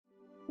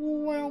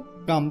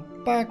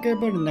Welcome back,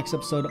 everybody, to the next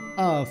episode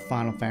of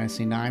Final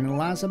Fantasy IX. In the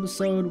last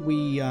episode,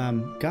 we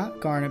got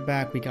Garnet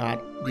back. We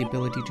got the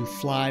ability to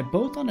fly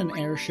both on an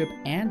airship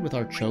and with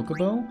our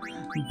chocobo,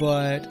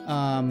 but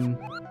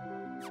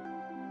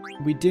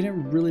we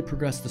didn't really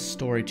progress the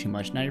story too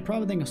much. Now, you're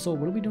probably thinking, so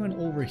what are we doing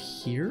over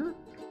here?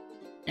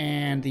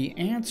 And the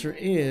answer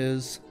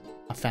is,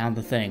 I found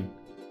the thing.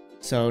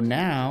 So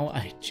now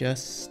I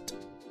just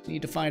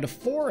need to find a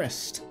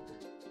forest.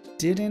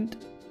 Didn't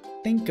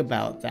think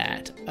about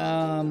that.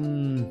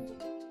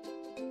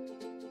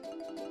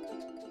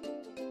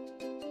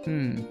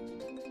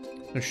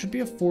 There should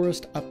be a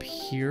forest up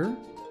here.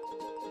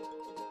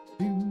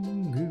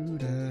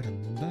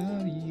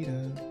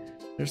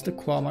 There's the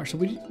quail marsh.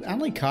 So I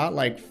only caught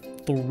like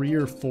 3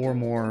 or 4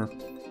 more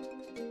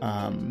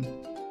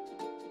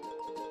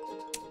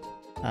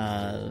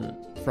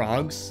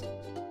frogs.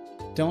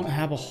 Don't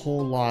have a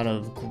whole lot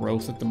of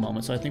growth at the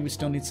moment, so I think we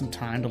still need some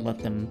time to let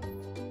them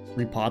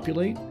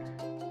repopulate.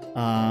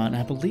 And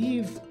I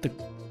believe the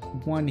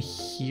one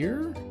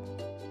here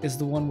is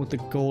the one with the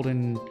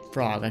golden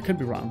frog. I could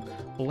be wrong.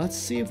 But let's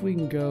see if we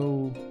can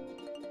go...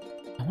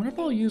 I wonder if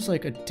I'll use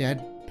like a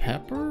dead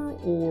pepper,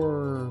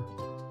 or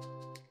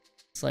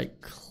it's like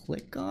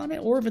click on it,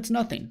 or if it's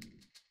nothing.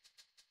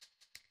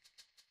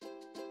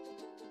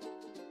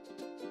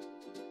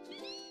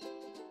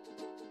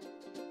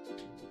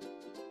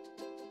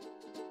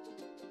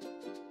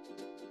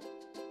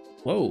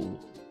 Whoa.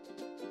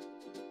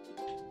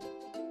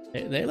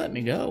 They let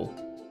me go.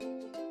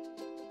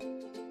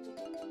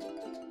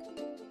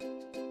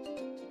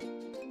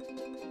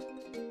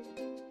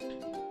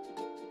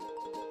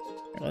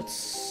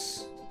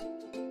 Let's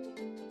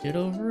get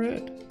over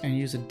it and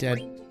use a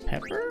dead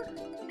pepper.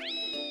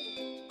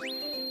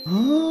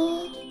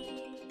 Oh!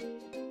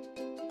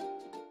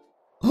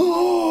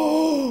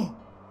 Oh!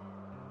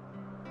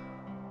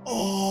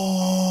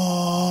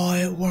 Oh!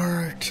 It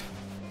worked.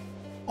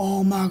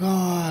 Oh my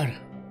god.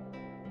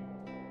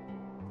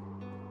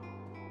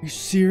 Are you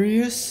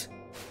serious?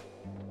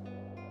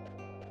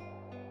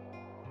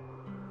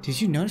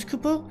 Did you notice,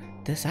 Kupo?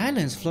 This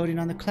island is floating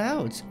on the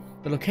clouds.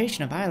 The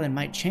location of island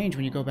might change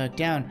when you go back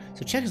down,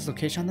 so check its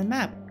location on the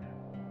map.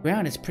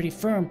 Ground is pretty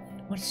firm.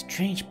 What a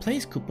strange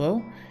place,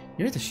 Kupo.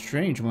 You're the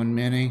strange one,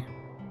 Minnie.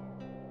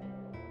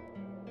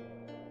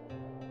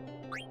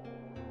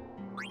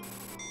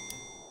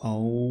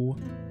 Oh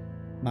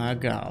my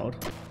god.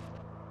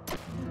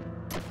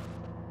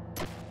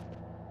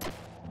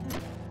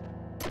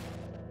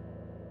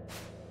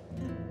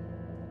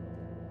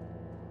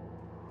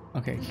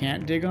 Okay,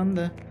 can't dig on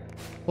the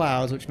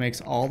clouds, which makes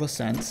all the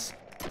sense.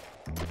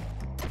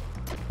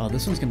 Oh,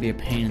 this one's gonna be a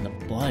pain in the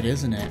butt,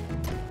 isn't it?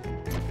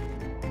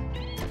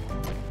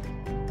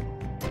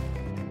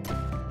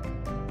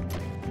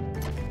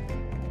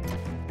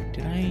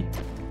 Did I...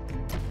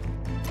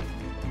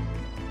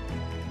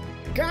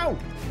 Go!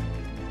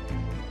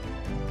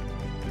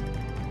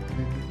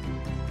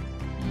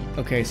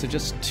 Okay, so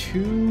just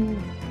 2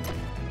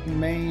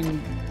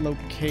 main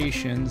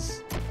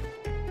locations.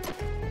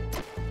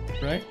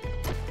 Right?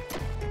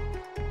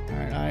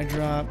 Alright, eye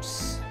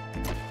drops.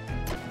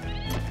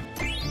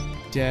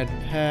 Dead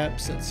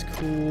peps, that's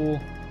cool.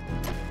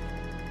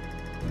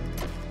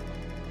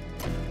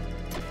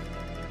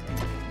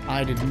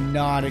 I did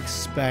not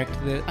expect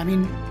that. I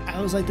mean, I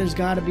was like, there's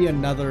gotta be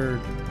another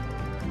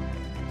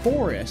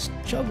forest,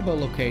 chocobo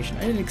location.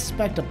 I didn't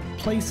expect a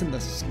place in the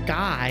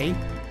sky.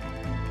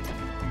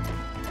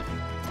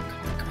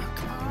 Come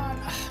on.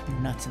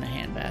 Ugh, nuts in a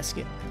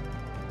handbasket.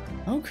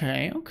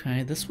 Okay,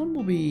 okay, this one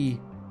will be...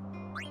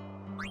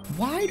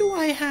 Why do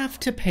I have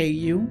to pay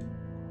you?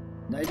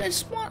 I'm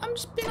just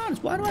being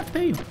honest, why do I have to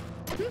pay you?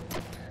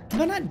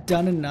 Have I not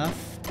done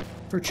enough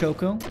for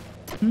Choco?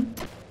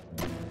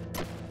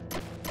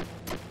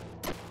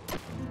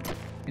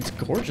 It's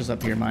gorgeous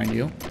up here, mind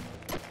you.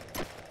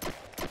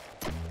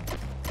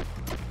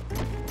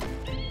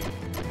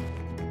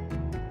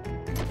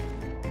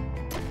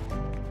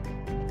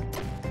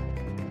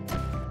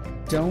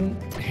 Don't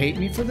hate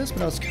me for this,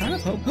 but I was kind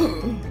of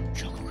hoping...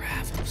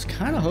 Chocograph. I was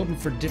kind of hoping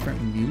for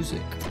different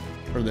music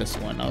for this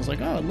one. I was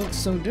like, oh, it looks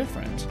so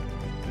different.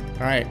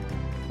 Alright,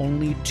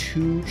 only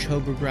 2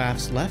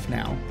 chocographs left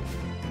now.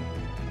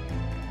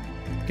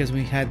 Because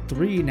we had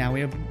 3, now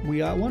we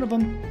got 1 of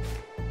them.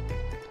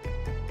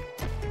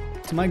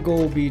 So my goal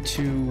will be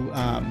to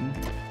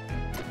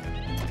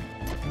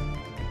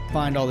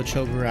find all the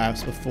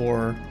chocographs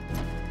before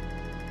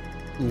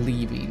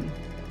leaving.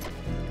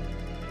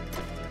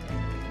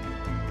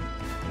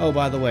 Oh,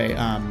 by the way,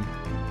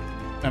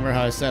 remember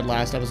how I said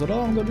last episode,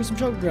 oh, I'm gonna do some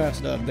chocograph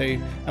stuff.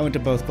 I went to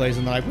both places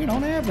and they're like, we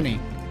don't have any.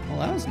 Well,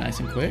 that was nice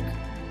and quick.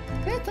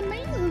 That's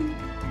amazing.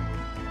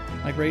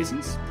 Like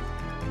raisins?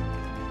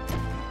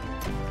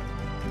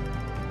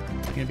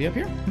 You gonna be up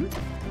here?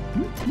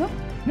 No,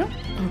 no.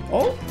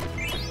 Oh,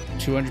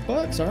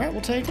 $200. All right,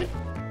 we'll take it.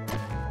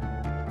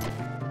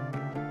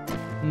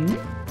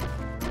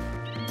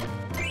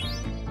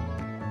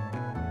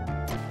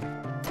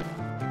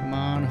 Come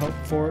on, hope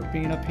for it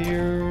being up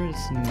here.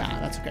 Nah,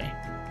 that's okay.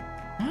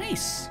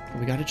 Nice.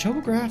 We got a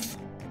chocograph.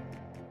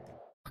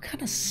 What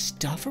kind of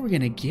stuff are we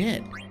gonna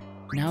get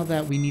now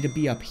that we need to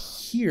be up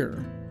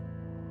here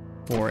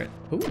for it?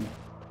 Ooh.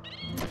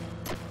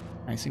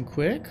 Nice and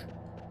quick.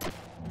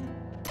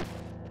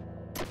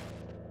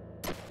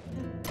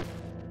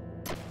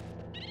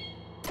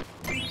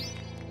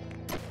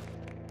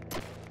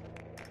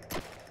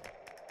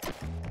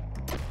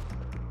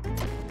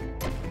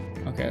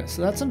 Okay,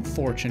 so that's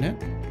unfortunate.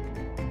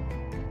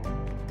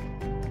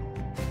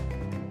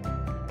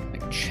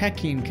 Like,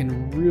 checking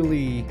can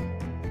really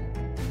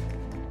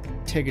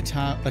take a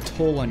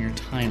toll on your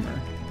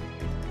timer.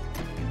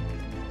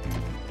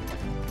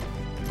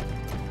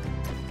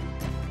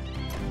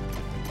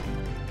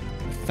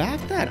 The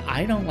fact that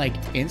I don't like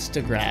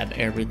insta-grab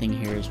everything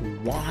here is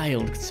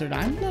wild, considering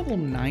I'm level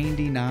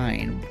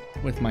 99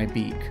 with my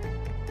beak.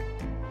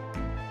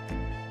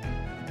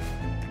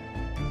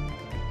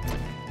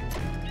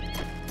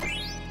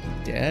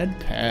 Dead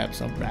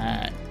peps,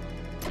 alright.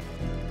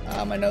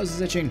 Ah, my nose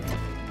is itching.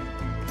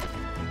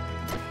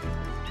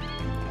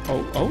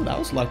 Oh, that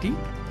was lucky.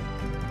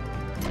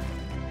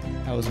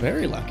 That was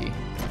very lucky.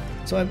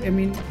 So, I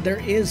mean, there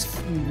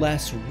is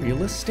less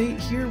real estate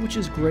here, which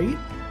is great.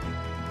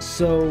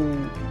 So,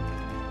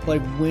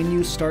 like, when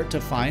you start to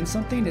find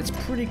something, it's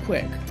pretty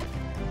quick.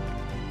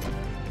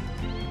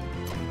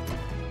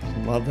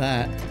 Love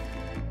that.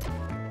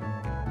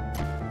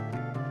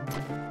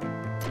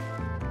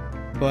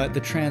 But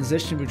the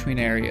transition between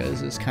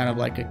areas is kind of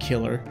like a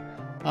killer.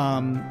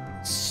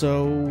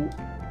 So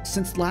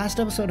since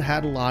last episode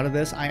had a lot of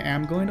this, I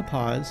am going to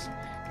pause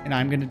and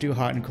I'm going to do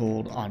hot and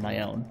cold on my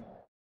own.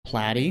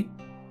 Platy,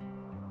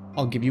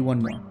 I'll give you one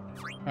more.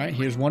 All right,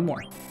 here's one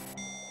more.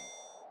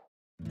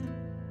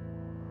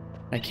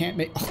 I can't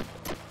make,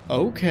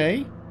 oh,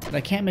 okay, but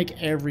I can't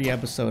make every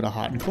episode a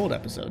hot and cold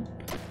episode.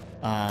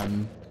 A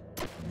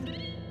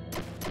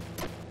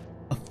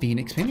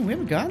Phoenix Painting, we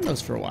haven't gotten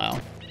those for a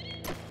while.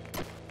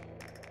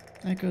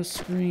 Echo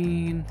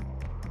screen.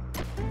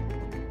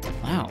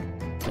 Wow,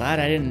 glad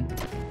I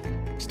didn't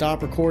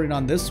stop recording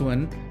on this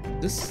one.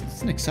 This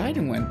is an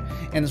exciting one.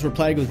 And this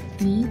reply goes,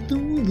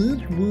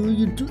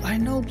 I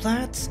know,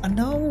 Platts, I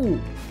know.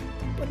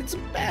 But it's a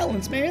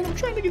balance, man. I'm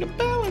trying to get a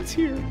balance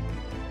here.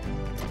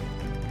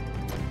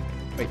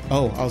 Wait,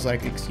 oh, I was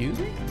like, excuse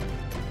me?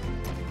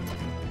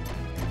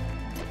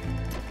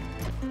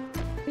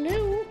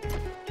 Hello?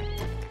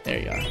 There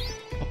you are.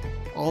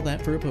 All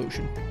that for a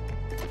potion.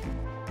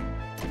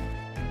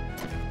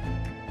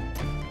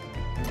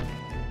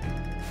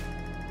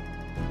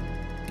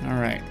 All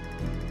right.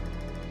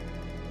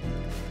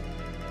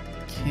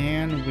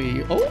 Can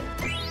we... Oh!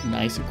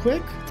 Nice and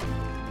quick.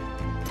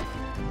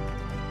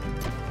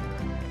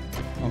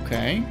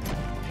 Okay.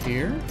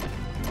 Here.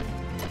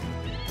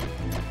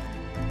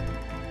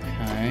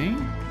 Okay.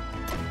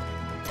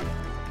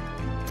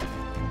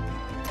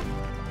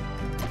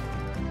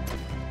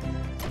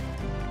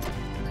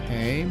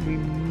 Okay, we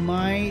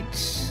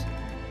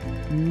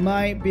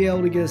might be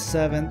able to get a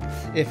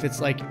 7th if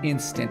it's like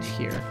instant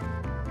here.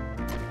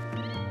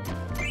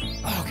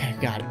 Okay,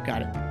 got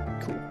it.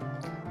 Cool.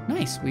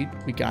 Nice, we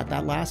got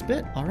that last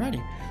bit.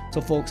 Alrighty.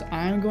 So folks,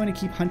 I'm going to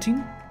keep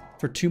hunting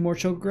for 2 more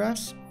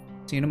chocographs.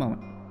 See you in a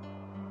moment.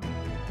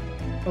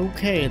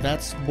 Okay,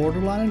 that's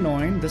borderline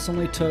annoying. This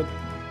only took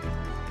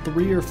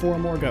 3 or 4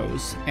 more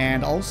goes.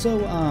 And also,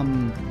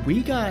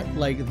 we got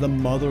like the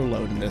mother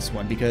load in this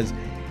one because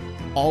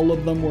all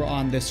of them were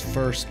on this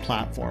first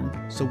platform.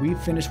 So we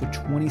finished with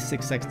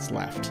 26 seconds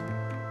left.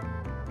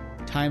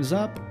 Time's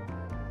up.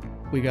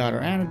 We got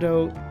our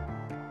antidote.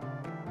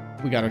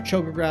 We got our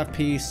chocograph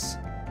piece.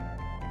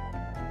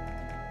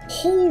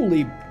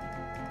 Holy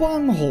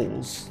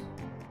bungholes!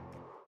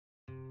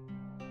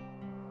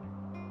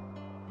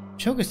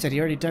 Choco said he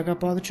already dug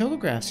up all the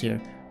chocographs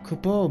here.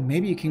 Kupo,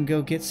 maybe you can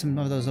go get some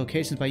of those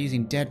locations by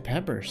using dead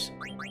peppers.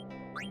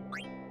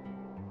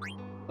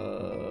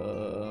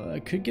 I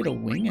could get a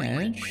wing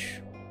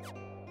edge.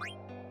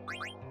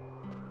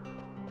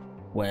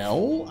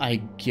 Well, I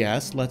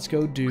guess let's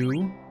go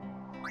do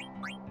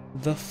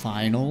the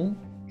final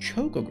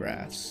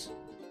chocographs.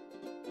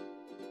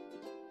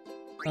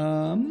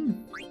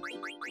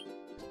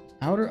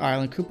 Outer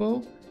Island,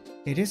 Kupo.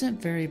 It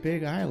isn't very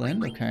big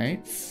island, okay.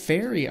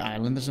 Fairy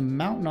Island, there's a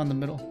mountain on the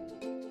middle.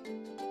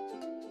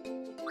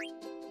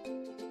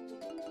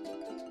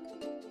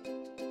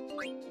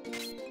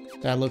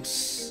 That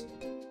looks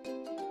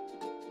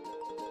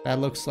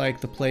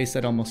like the place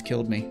that almost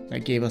killed me.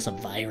 That gave us a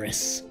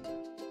virus.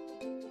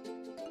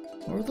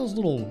 What are those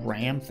little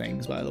ram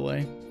things, by the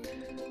way?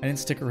 I didn't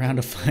stick around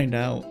to find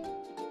out.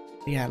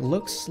 Yeah, it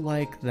looks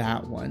like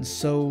that one.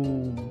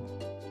 So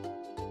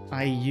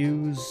I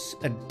use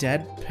a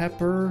dead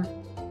pepper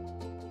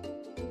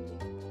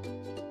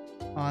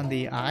on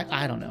the eye.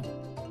 I don't know.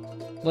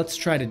 Let's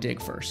try to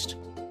dig first.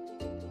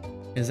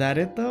 Is that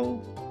it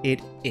though?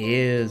 It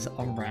is.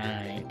 All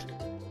right.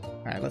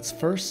 All right, let's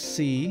first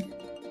see.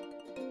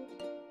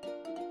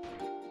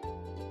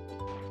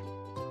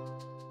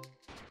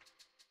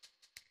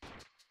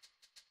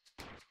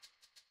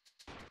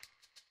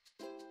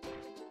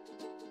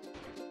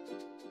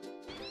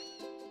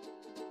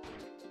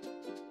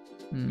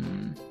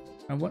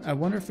 I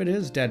wonder if it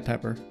is Dead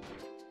Pepper.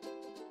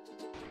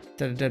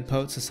 Instead of Dead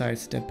Poet Society,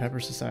 it's Dead Pepper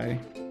Society.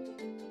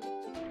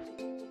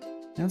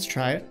 Let's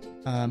try it.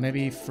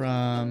 Maybe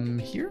from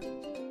here? Did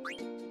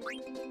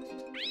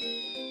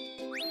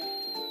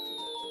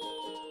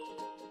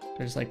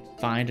I just like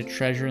find a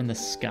treasure in the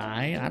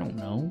sky? I don't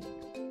know.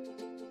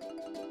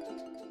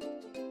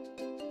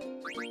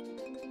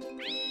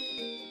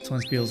 This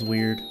one feels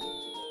weird.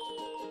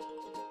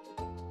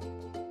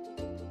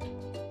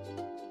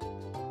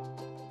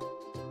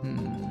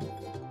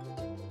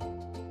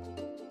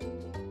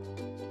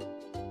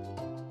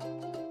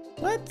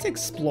 Let's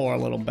explore a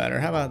little better.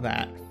 How about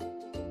that?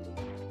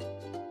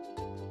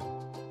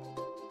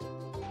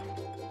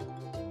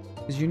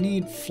 Because you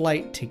need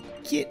flight to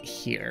get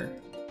here.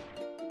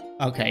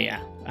 Okay,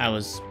 yeah. I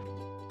was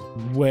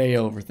way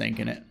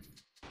overthinking it.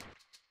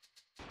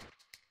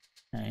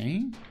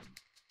 Okay.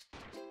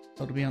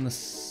 So it'll be on the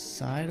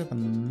side of the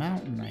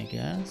mountain, I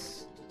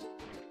guess.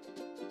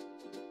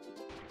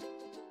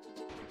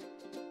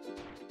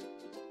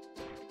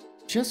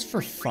 Just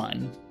for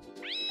fun.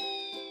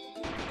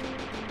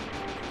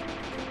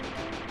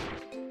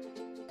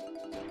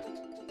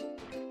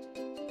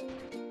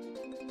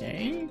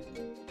 Okay.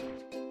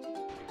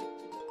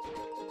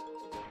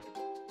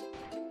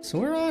 So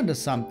we're on to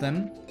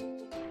something.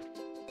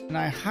 And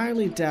I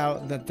highly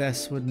doubt that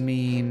this would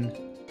mean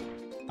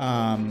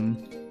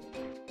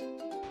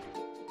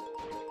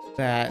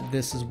that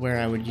this is where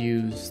I would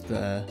use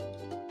the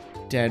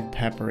dead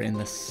pepper in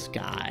the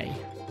sky.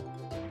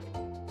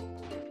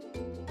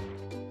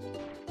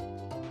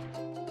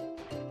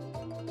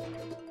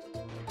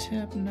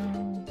 Tip,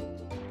 no.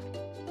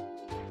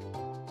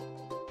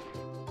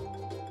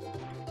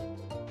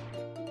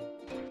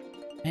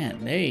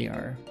 Man, they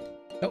are...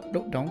 No,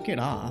 don't get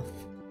off.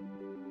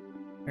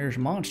 There's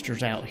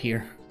monsters out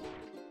here.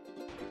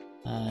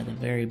 The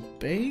very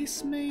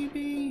base,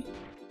 maybe?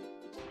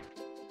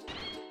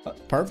 Oh,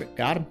 perfect,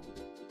 got him.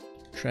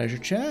 Treasure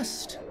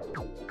chest.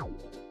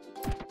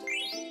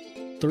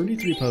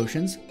 33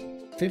 potions,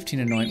 15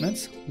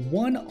 anointments,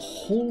 1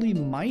 holy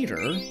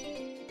miter,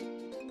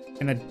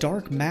 and a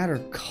dark matter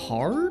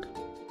card?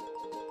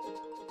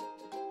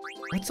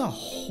 What's a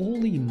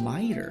holy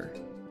miter?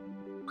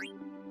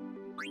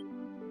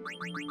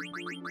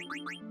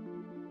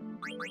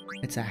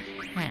 It's a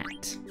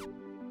hat.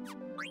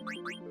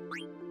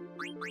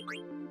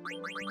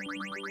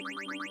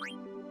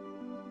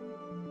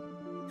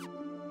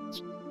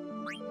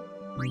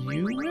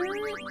 You wear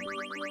it?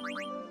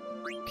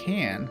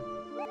 Can.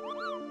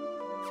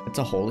 It's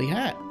a holy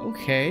hat.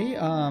 Okay,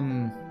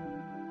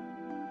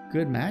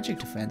 good magic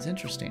defense.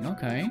 Interesting.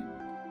 Okay.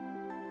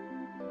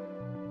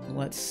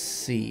 Let's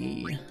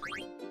see.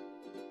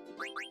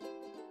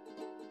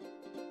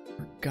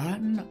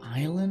 Forgotten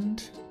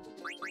Island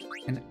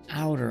and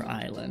Outer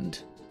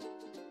Island.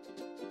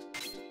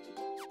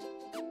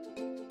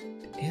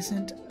 It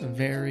isn't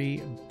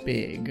very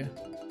big.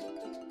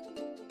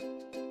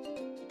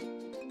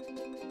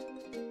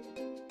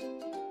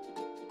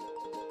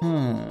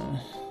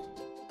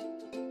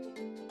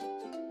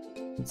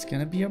 It's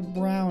gonna be a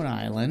brown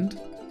island.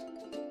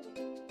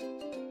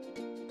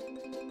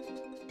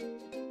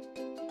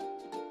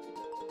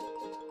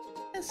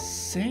 Let's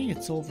say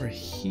it's over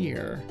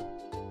here.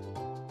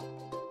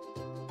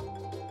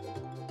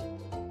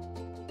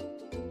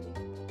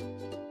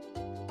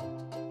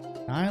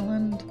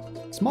 Island,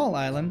 small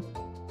island,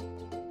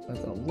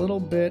 with a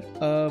little bit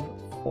of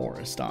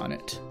forest on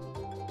it.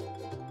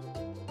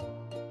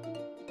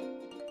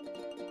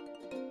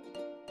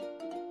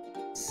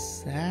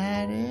 Is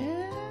that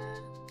it?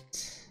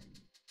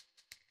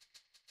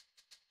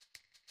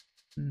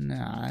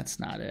 Nah, that's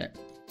not it.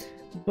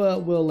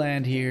 But we'll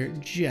land here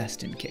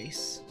just in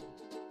case.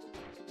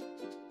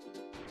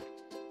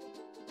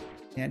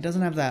 Yeah, it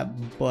doesn't have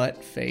that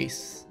butt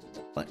face.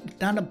 But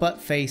not a butt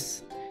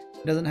face.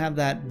 It doesn't have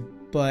that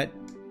butt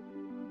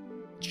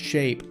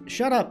shape.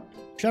 Shut up.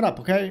 Shut up,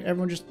 okay?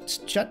 Everyone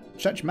just shut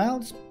your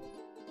mouths.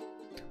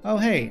 Oh,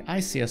 hey, I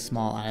see a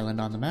small island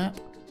on the map.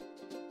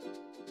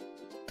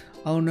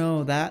 Oh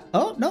no,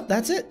 oh no,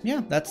 that's it.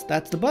 Yeah, that's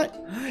the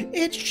butt.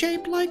 It's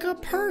shaped like a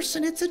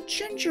person. It's a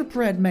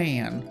gingerbread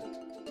man.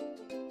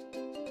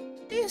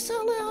 It's a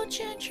little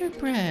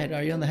gingerbread.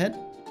 Are you on the head?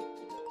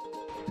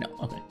 No,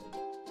 okay.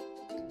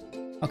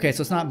 Okay, so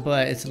it's not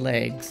butt, it's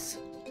legs.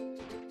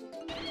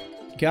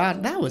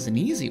 God, that was an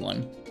easy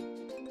one.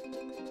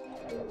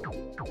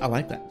 I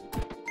like that.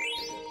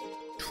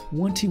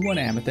 21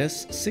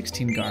 amethysts,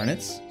 16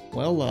 garnets.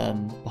 Well,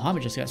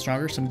 Bahamut just got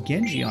stronger. Some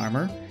Genji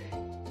armor.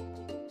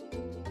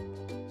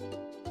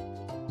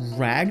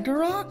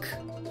 Ragnarok?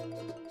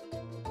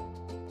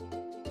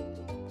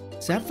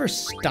 Is that for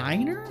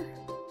Steiner?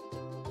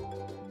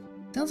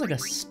 Sounds like a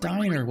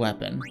Steiner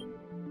weapon.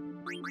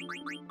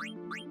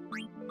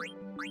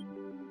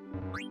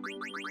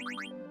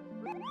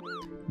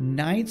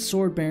 Knight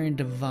sword bearing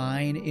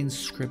divine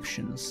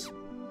inscriptions.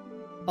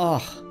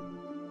 Oh,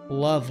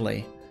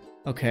 lovely.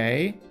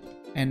 Okay,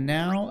 and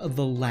now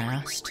the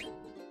last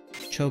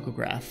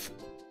chocograph.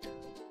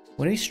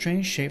 What a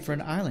strange shape for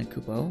an island,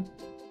 Kupo.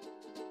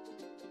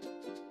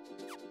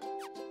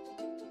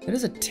 That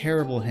is a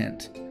terrible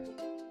hint.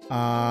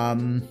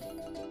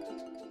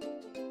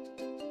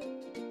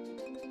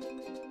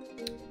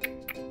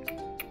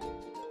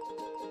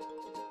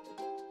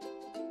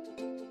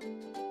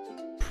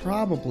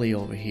 Probably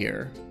over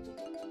here.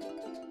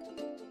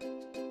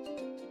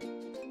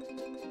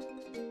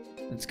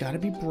 It's got to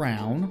be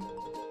brown.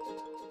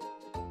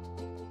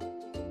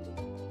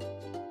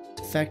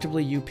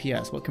 Effectively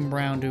UPS. What can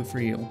brown do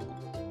for you?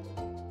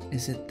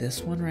 Is it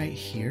this one right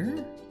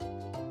here?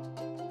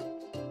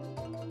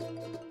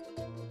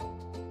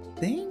 I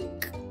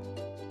think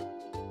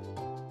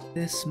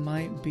this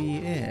might be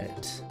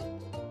it.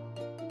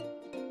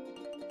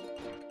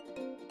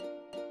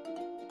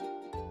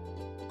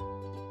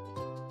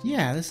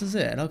 Yeah, this is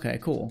it. Okay,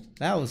 cool.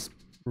 That was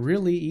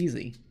really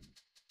easy.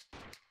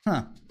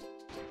 Huh.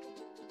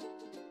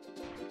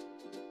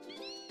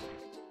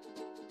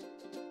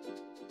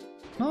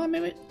 Well,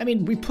 I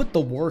mean, we put the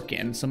work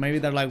in, so maybe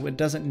they're like, it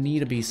doesn't need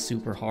to be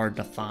super hard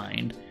to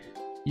find.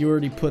 You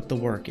already put the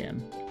work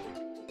in.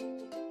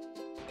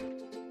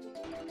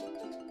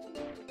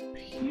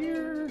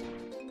 Here.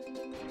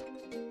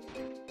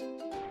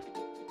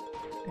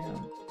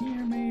 Down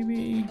here,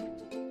 maybe.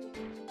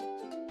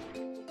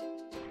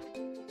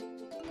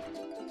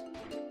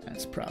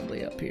 That's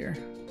probably up here.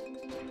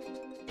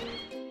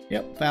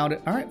 Yep, found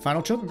it. All right,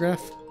 final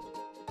chocograph.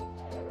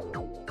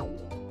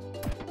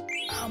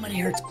 How many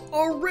hearts?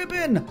 A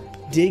ribbon!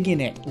 Dig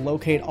in it.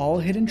 Locate all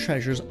hidden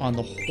treasures on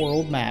the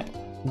world map.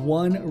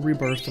 1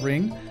 rebirth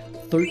ring,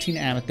 13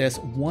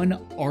 amethyst,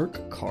 1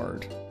 arc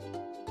card.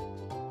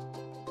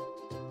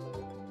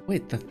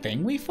 Wait, the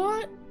thing we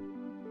fought?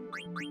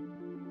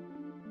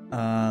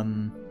 Got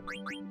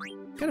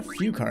a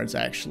few cards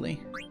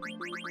actually.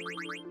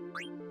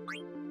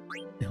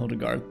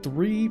 Hildegard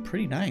 3,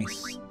 pretty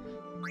nice.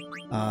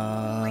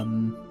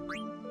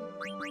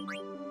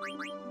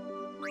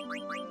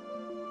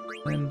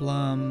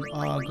 Lindblom,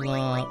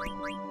 Oglop,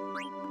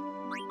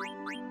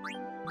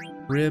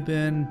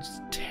 Ribbon,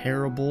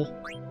 terrible.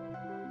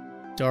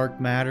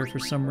 Dark Matter for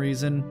some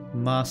reason.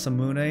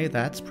 Masamune,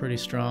 that's pretty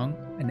strong.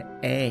 An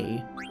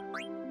A.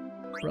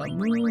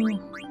 Ramu.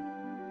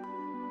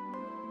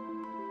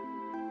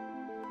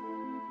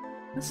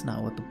 That's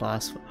not what the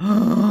boss.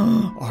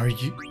 Are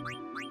you?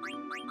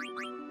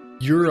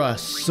 You're a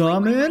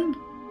summon?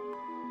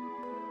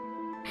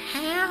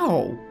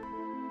 How?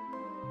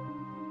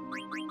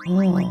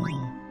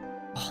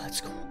 Oh, that's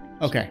cool.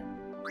 Okay.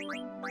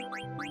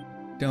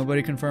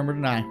 Nobody confirm or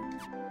deny.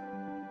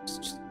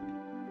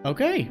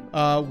 Okay.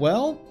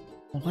 Well,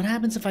 what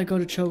happens if I go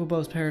to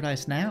Chocobo's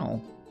Paradise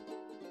now?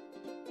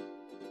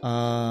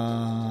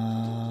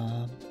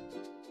 I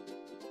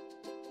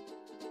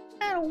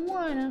don't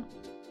wanna.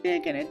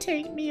 They're gonna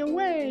take me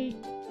away.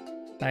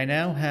 I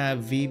now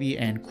have Vivi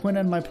and Quinn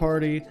in my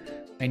party.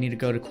 I need to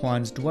go to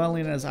Quan's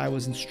dwelling as I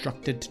was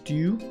instructed to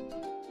do.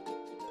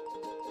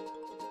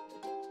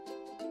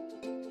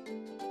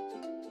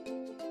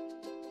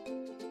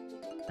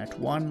 That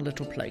one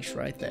little place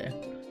right there.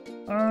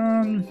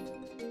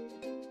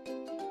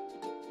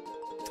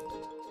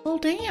 Well,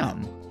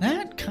 damn.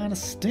 That kind of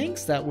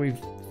stinks that we've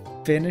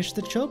finished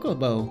the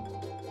Chocobo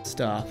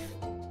stuff.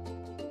 I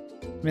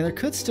mean, there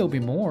could still be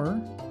more.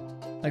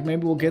 Like,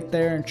 maybe we'll get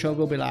there and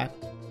Choco will be like,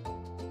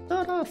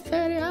 "Shut up,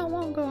 fatty, I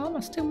won't go. I'm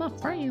gonna steal my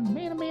friends.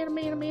 Me.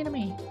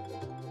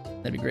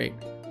 That'd be great.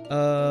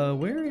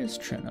 Where is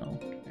Trino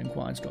and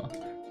Quan's dwelling?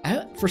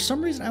 For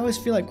some reason, I always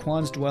feel like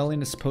Quan's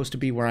dwelling is supposed to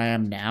be where I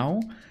am now,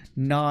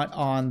 not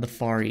on the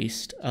far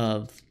east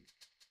of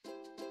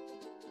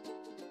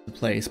the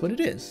place, but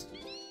it is.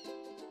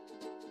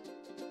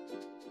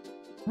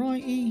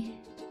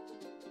 Righty.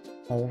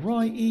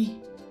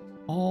 Alrighty.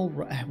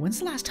 Alright. When's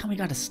the last time we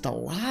got a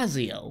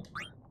Stelazio?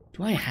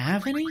 Do I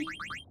have any?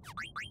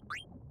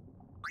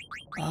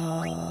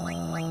 Oh,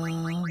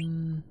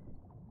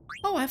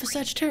 I have a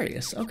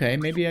Sagittarius. Okay,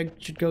 maybe I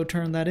should go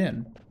turn that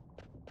in.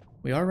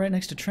 We are right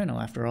next to Trino,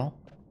 after all.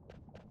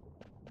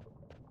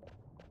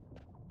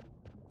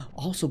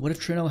 Also, what if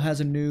Trino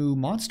has a new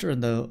monster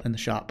in the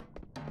shop?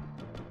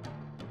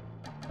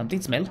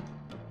 Something smell?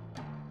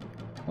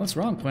 What's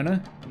wrong,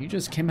 Quina? You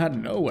just came out of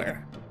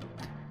nowhere.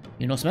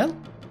 You no smell?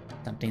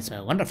 Something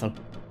smell wonderful.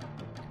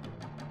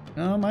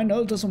 No, my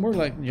nose doesn't work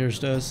like yours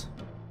does.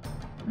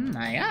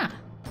 Yeah.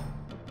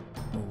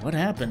 What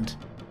happened?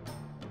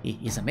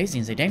 It's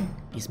amazing, Zidane.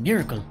 It's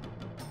miracle.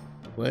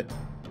 What?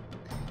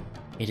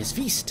 It is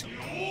feast.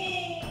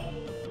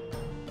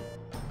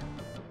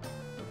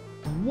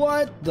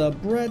 What? The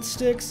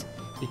breadsticks?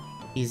 It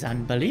is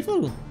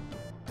unbelievable.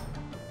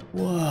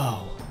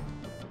 Whoa.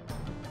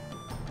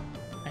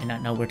 I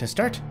not know where to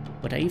start.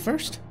 What I eat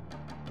first?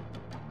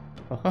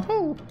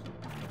 Oh.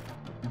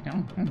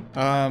 No.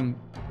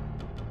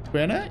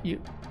 Brenna, you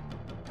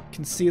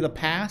can see the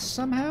past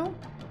somehow?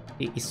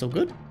 It is so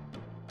good.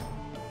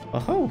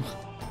 Oh.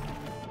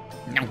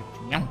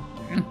 No.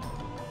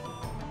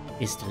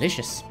 It's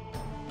delicious.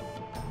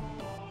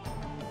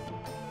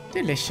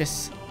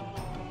 Delicious.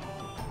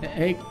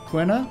 Hey,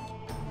 Quina?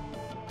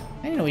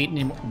 I don't eat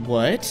anymore.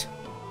 What?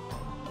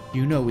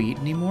 You know eat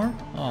anymore?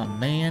 Oh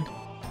man.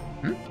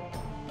 Hmm?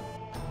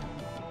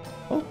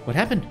 Oh, what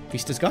happened?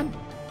 Feast is gone.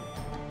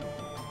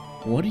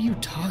 What are you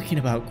talking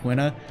about,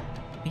 Quina?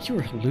 I think you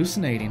were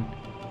hallucinating.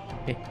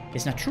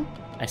 It's not true.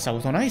 I saw it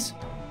with my own eyes.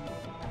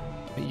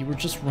 But you were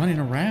just running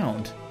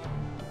around.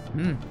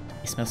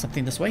 I smell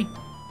something this way.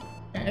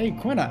 Hey,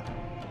 Quina.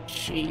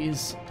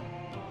 Jeez.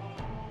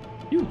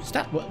 You,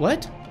 stop.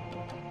 What?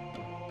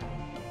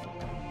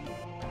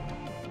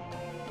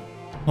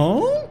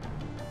 Huh?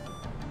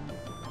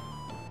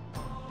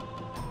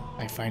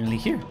 I finally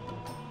hear.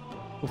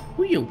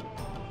 Who are you?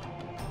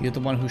 You're the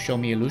one who showed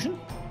me illusion?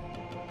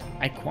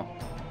 I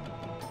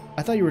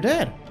thought you were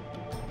dead.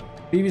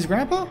 Vivi's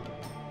grandpa?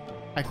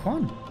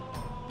 Quan.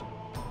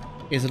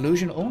 Is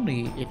illusion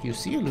only if you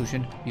see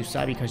illusion, you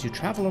saw because you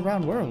travel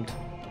around world.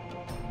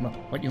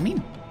 What you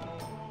mean?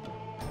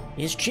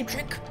 Is Cheap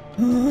Trick?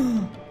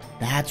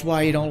 That's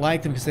why you don't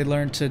like them, because they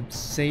learn to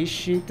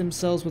satiate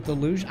themselves with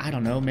illusion. I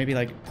don't know, maybe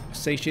like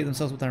satiate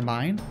themselves with their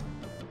mind?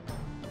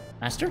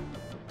 Master?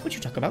 What you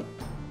talk about?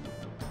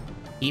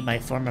 He my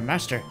former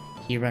master.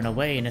 He ran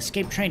away and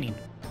escaped training.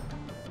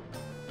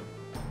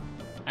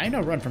 I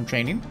no run from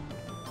training.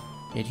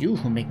 It's you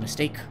who make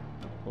mistake.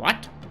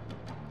 What?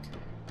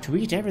 To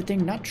eat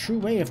everything not true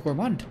way of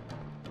gourmand.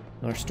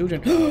 Your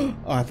student oh,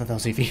 I thought that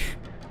was Evie.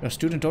 Your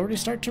student already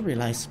start to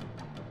realize.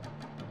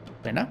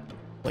 Benna,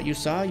 what you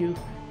saw, you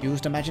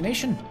used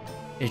imagination.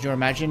 Is your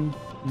imagination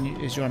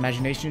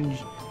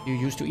you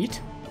used to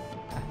eat?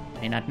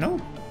 I not know.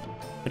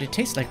 But it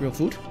tastes like real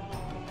food.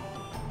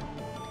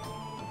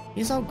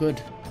 It's all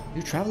good.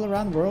 You travel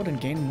around the world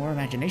and gain more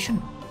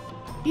imagination.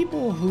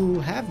 People who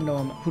have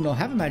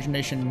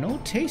imagination no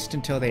taste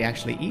until they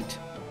actually eat.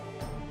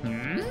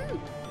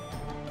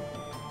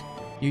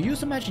 You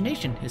use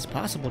imagination. It's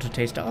possible to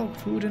taste all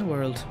food in the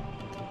world.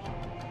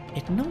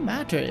 It no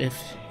matter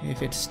if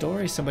it's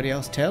story somebody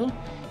else tell.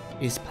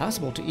 It's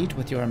possible to eat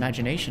with your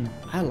imagination.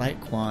 I like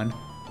Quan.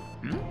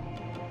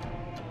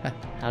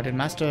 How did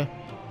Master's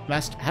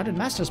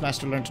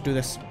master learn to do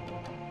this?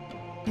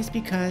 It's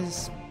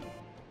because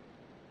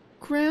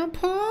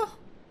Grandpa? Oh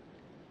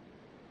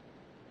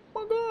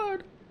my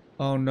god.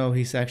 Oh no,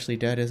 he's actually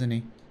dead, isn't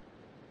he?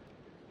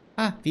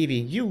 Ah, Vivi,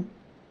 you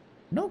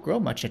don't grow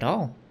much at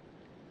all.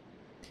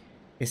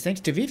 It's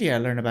thanks to Vivi I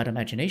learn about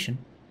imagination.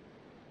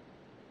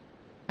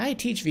 I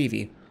teach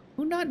Vivi,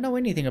 who not know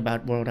anything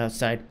about world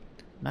outside.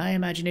 My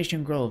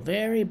imagination grow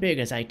very big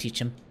as I teach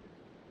him.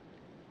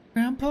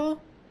 Grandpa?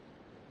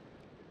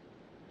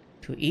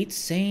 To eat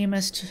same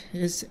as to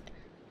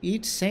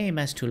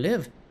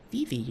live.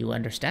 Vivi, you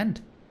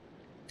understand?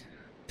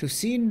 To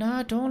see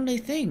not only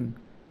thing,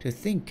 to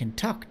think and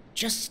talk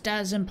just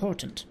as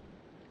important.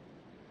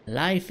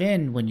 Life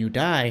end when you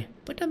die,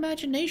 but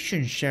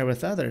imagination share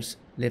with others,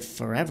 live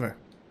forever.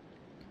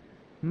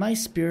 My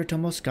spirit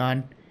almost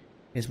gone,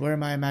 is where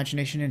my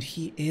imagination and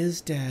he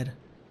is dead.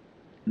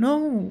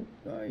 No,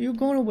 are you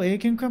going away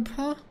again,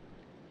 Grandpa?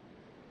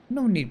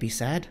 No need be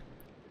sad.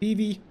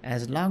 Vivi,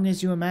 as long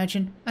as you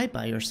imagine, I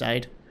by your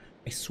side.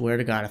 I swear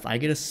to God, if I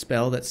get a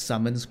spell that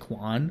summons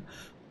Quan,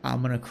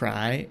 I'm gonna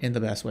cry in the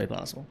best way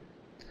possible.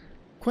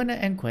 Quina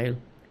and Quail,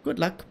 good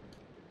luck.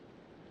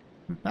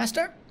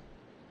 Master?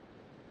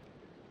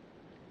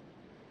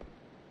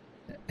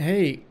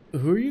 Hey,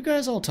 who are you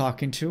guys all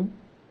talking to?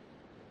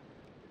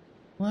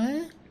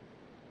 What?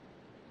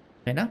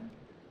 Quina,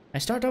 I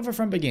start over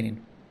from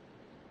beginning.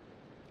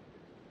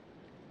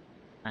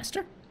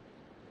 Master?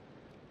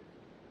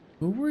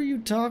 Who were you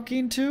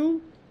talking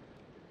to?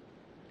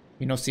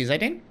 You know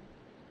Zidane?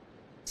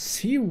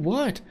 See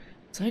what?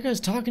 Zyga's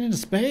talking into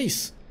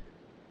space.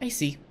 I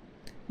see.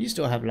 You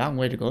still have a long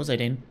way to go,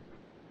 Zidane.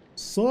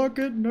 Suck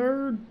it,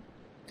 nerd.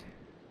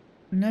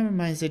 Never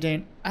mind,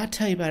 Zidane. I'll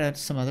tell you about it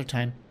some other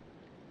time.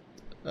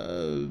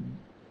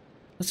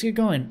 Let's get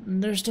going.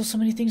 There's still so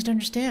many things to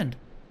understand.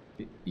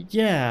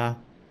 Yeah.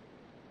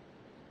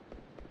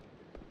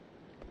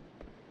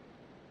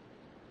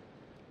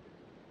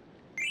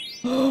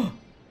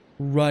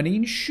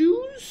 Running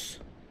shoes?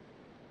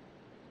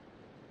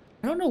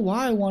 I don't know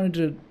why I wanted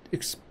to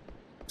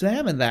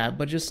examine that,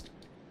 but it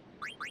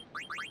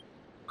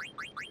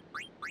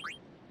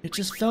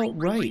just felt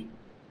right.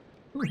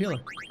 Ooh, healer.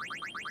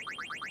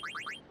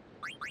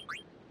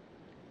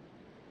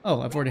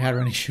 Oh, I've already had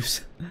running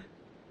shoes.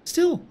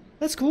 Still,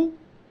 that's cool.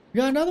 We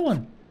got another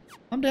one.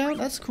 I'm down.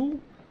 That's cool.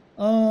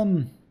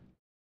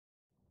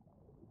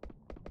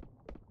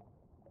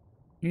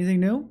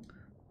 Anything new?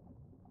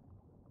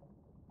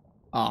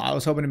 Oh, I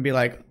was hoping to be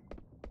like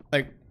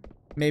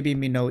maybe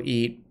me no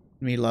eat,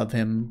 me love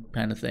him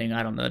kind of thing.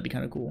 I don't know. That'd be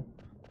kind of cool.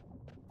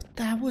 But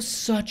that was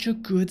such a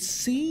good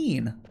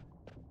scene.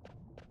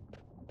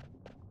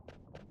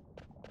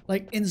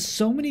 Like, in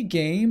so many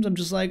games, I'm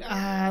just like,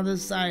 the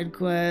side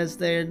quests,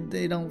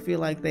 they don't feel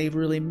like they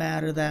really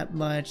matter that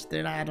much.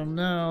 Then I don't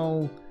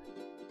know.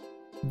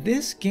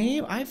 This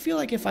game, I feel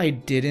like if I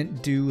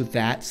didn't do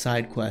that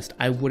side quest,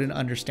 I wouldn't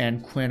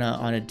understand Quina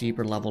on a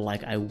deeper level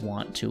like I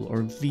want to,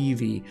 or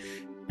Vivi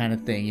kind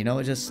of thing, you know?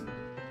 It just,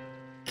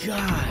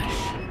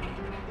 gosh.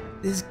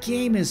 This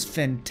game is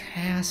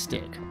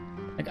fantastic.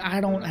 Like, I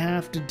don't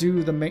have to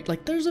do the main...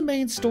 Like, there's a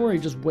main story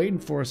just waiting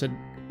for us at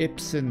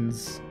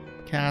Ibsen's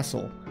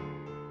castle.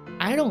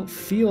 I don't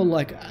feel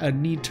like a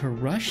need to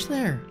rush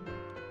there.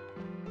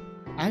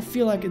 I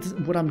feel like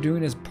what I'm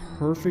doing is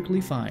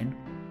perfectly fine.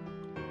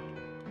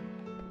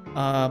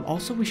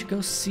 Also, we should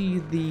go see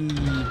the...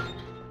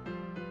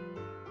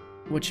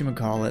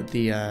 whatchamacallit,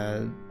 the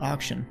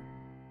auction.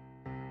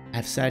 I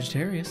have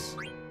Sagittarius.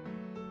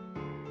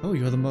 Oh,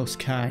 you're the most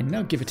kind.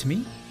 Now give it to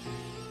me.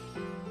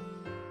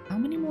 How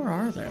many more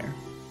are there?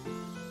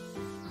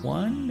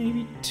 1,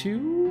 maybe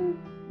 2,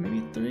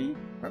 maybe 3?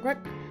 Quack,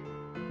 quack.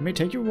 You may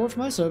take your reward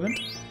from my servant.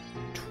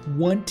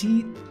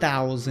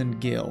 20,000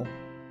 gil.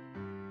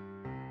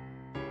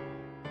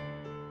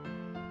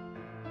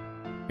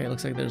 Okay, it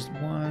looks like there's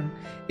 1.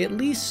 At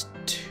least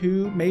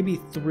 2, maybe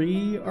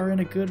 3 are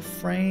in a good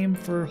frame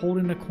for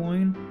holding a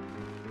coin.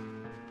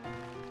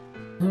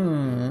 I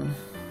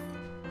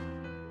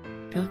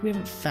feel like we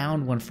haven't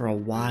found one for a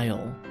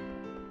while.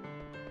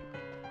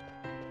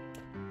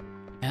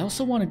 I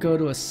also want to go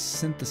to a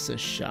synthesis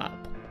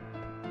shop.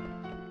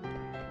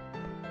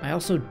 I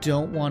also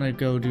don't want to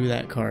go do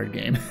that card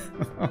game.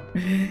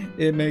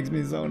 It makes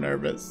me so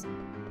nervous.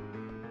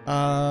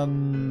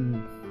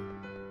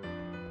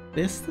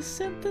 This the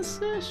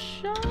synthesis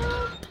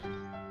shop?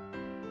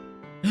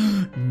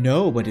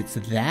 No, but it's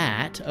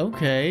that.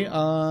 Okay,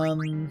 I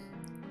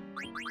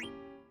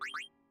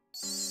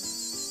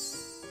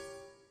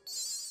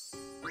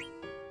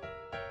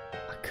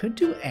could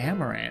do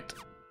Amaranth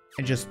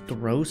and just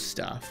throw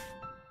stuff.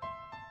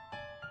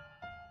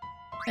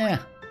 Eh.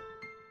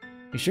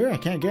 You sure? I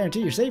can't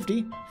guarantee your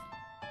safety.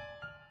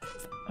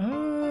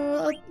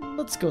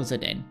 Let's go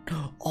Zidane.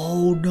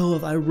 Oh no,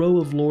 if I row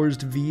of Lords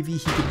to Vivi,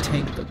 he could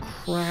tank the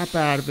crap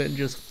out of it and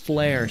just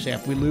flare. So yeah,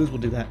 if we lose, we'll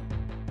do that.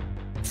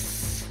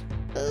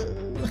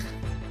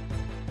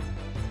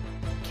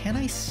 Can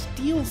I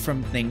steal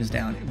from things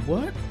down here?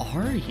 What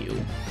are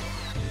you?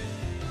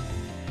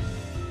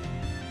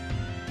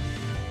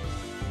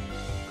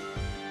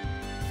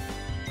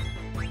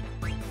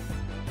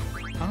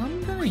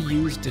 I'm gonna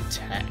use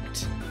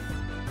Detect.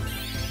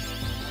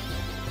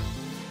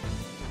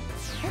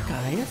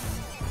 Gaius.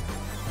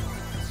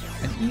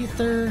 An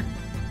Ether,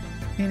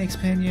 Phoenix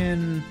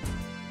Pinion,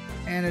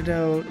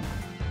 Antidote.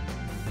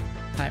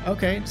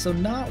 Okay, so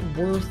not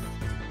worth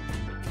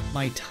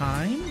my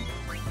time.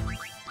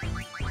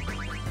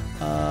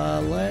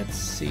 Let's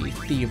see,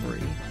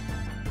 Thievery.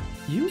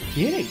 You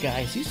get it,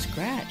 guys. You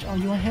scratch. Oh,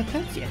 you want to have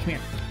pets? Yeah, come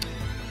here.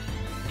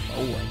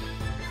 Oh,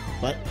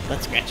 butt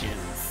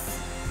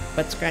scratches.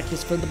 Butt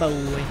scratches for the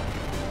boy.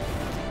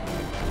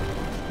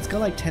 Let's go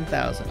like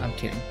 10,000. I'm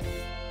kidding.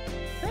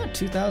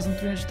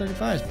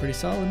 2,335 is a pretty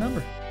solid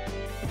number.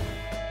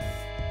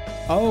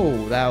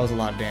 Oh, that was a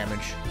lot of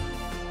damage.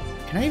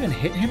 Can I even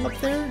hit him up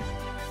there?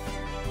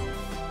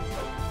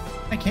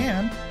 I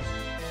can.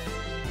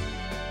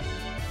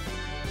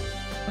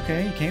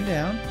 Okay, he came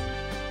down.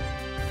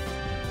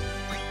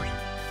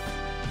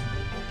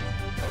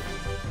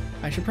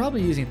 I should probably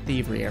be using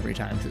Thievery every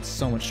time because it's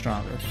so much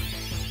stronger.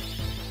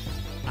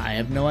 I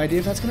have no idea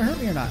if that's going to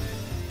hurt me or not.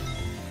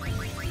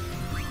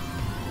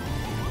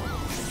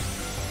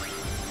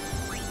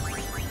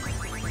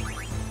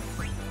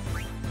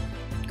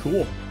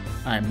 Cool.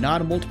 I'm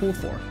not a multiple of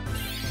 4.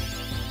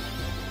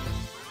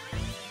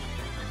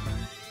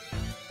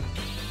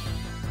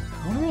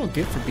 I wonder what I'll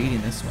get for beating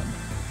this one.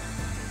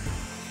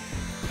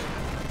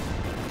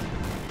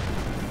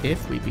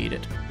 If we beat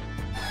it.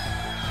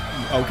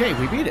 Okay,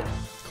 we beat it.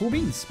 Cool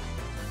beans.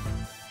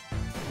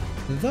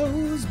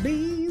 Those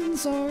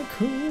beans are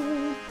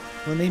cool.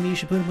 Well, maybe you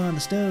should put them on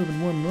the stove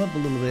and warm them up a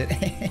little bit.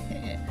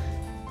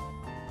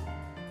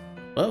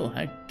 Whoa,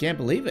 I can't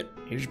believe it.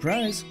 Here's your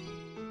prize.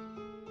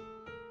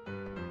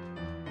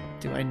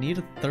 Do I need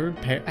a 3rd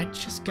pair? I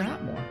just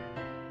got more.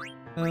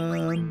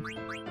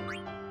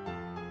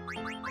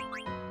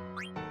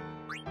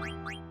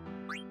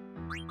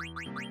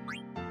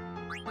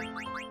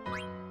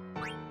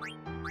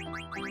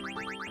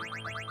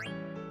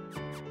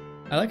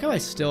 I like how I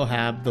still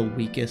have the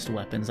weakest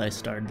weapons I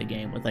started the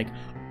game with, like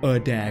a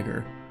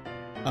dagger.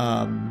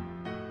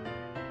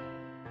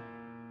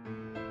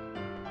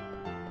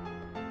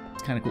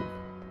 It's kind of cool.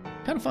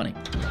 Kind of funny.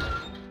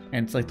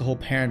 And it's like the whole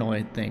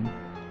paranoid thing.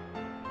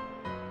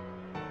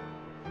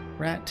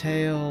 Rat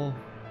tail,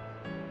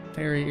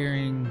 fairy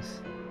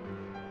earrings,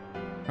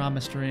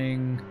 promised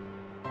ring,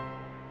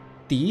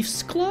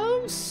 thief's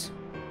gloves?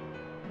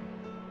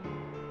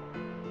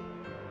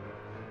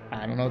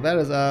 I don't know what that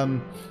is.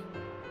 I'm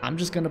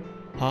just gonna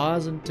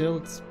pause until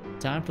it's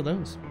time for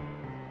those.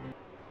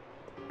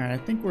 Alright, I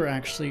think we're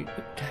actually,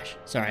 gosh,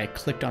 sorry, I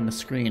clicked on the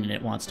screen and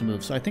it wants to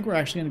move. So I think we're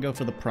actually gonna go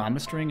for the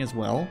promised ring as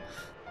well.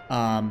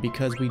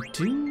 Because we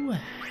do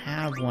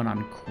have one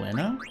on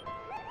Quina.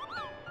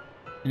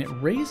 And it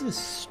raises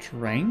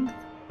strength,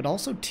 but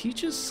also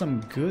teaches some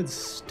good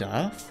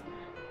stuff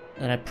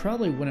that I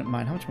probably wouldn't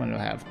mind. How much money do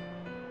I have?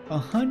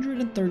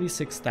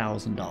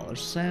 $136,000.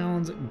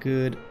 Sounds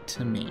good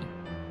to me.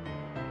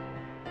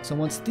 So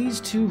once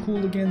these two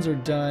hooligans are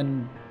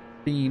done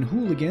being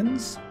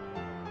hooligans...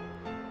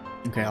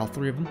 Okay, all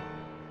three of them.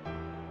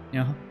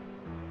 Yeah.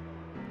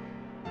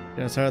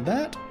 Just heard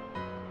that.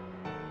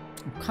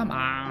 Come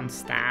on,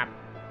 stop.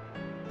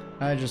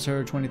 I just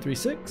heard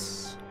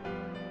 23-6.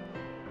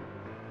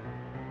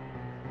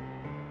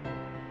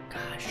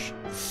 Gosh.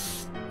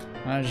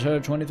 I just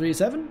heard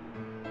 23-7.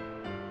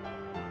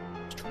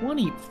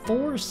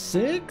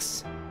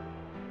 24-6.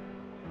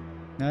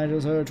 I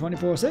just heard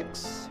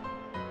 24-6.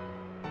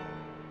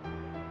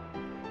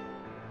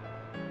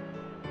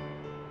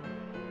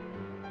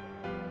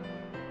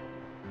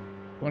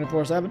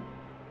 $24-7.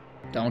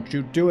 Don't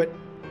you do it.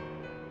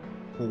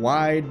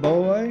 Wide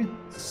boy.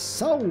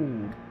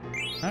 Sold.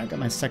 Alright, got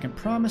my second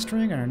promised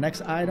ring and our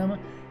next item.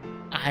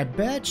 I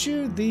bet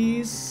you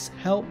these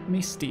help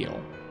me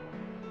steal.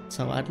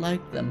 So I'd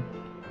like them.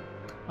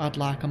 I'd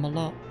like them a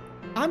lot.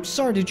 I'm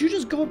sorry, did you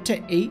just go up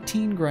to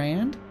 18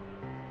 grand?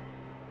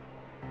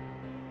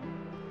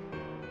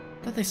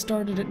 I thought they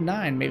started at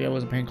 9. Maybe I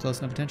wasn't paying close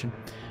enough attention.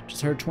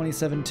 Just heard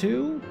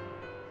 27-2.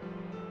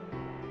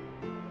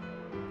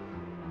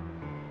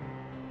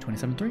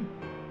 27-3.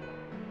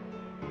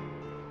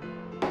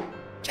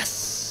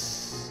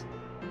 Yes!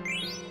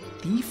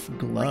 Thief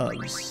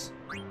gloves.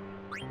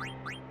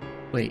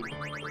 Wait.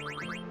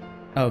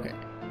 Okay.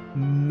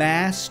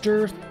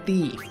 Master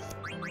Thief.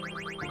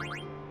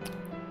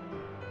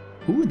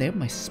 Ooh, they have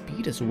my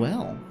speed as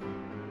well.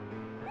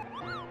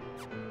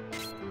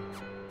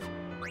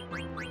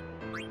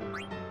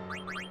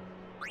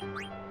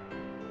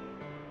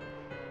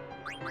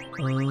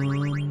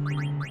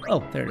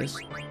 Oh, there it is.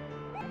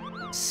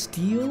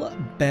 Steal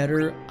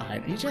better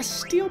items. You just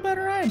steal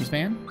better items,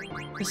 man.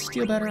 Just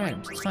steal better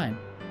items. It's fine.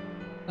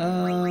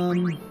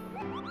 I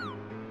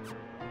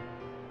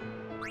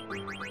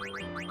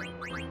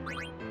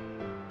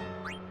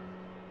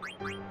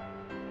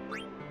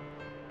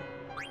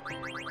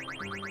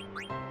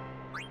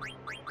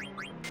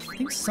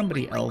think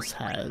somebody else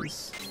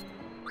has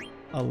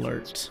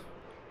alert.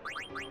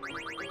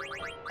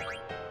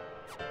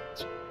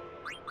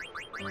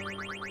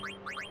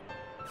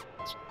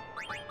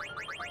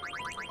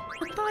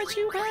 I thought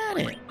you had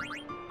it.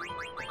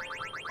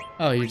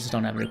 Oh, you just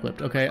don't have it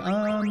equipped. Okay,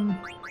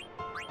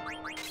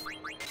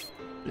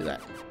 do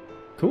that.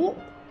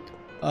 Cool.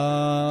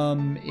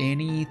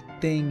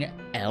 Anything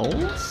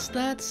else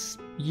that's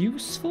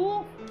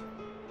useful?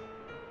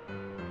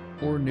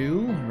 Or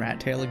new? Rat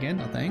tail again,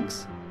 no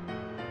thanks.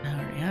 I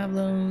already have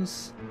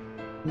those.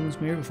 Moon's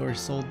Mirror before I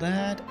sold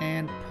that.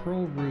 And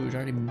Pearl Rouge, I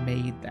already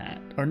made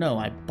that. Or no,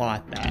 I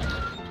bought that.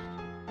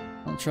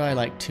 I'll try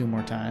like 2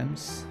 more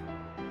times.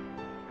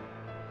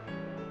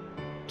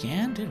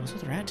 Again? Dude, what's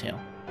with the rat tail?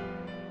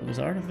 It was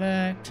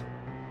artifact.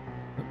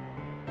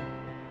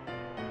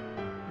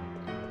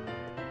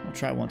 I'll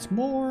try once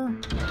more.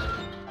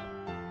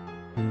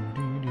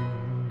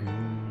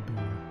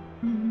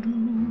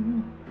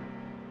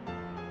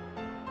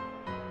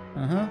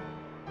 Uh-huh.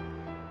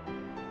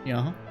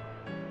 Yeah.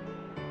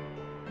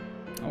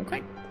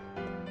 Okay.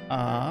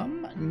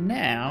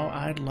 Now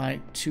I'd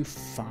like to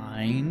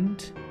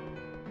find...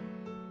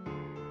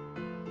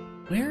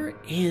 Where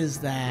is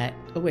that?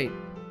 Oh, wait.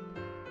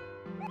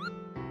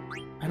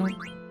 I don't...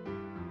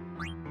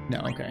 No,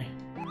 okay.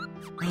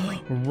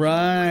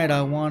 Right,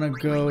 I want to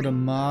go to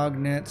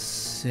Magnet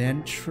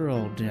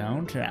Central,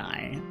 don't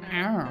I?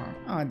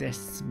 Oh, they're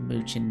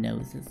smooching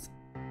noses.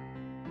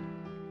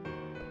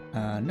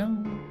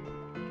 No.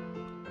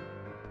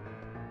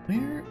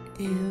 Where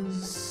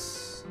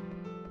is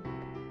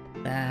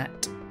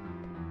that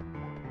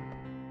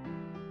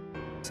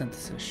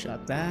synthesis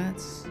shop?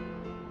 That's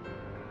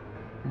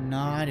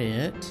not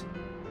it.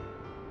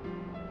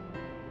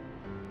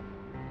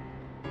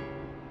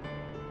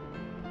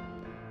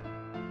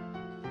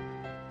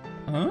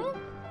 Huh?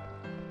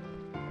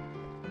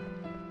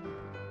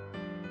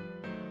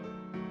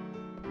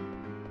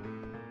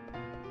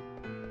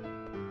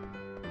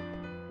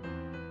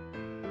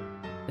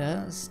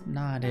 That's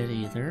not it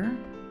either.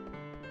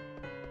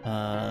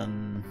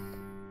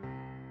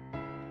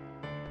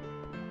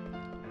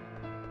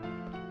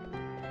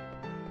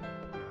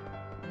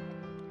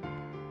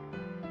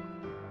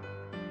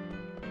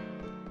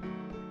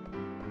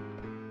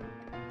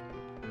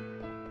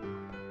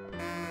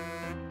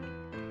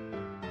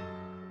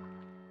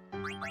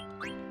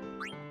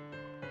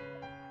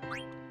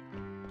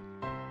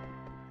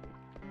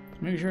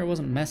 Make sure I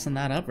wasn't messing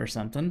that up or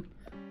something.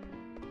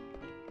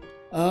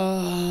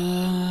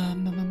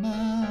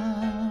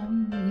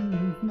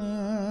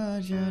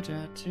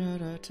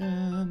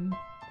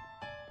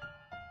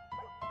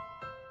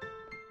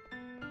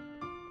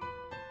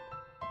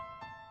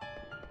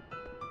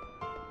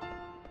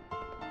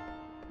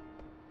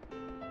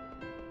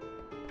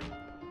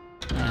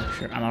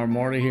 Sure, I'm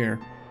already here.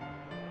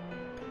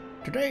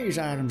 Today's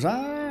items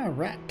are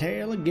rat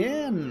tail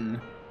again,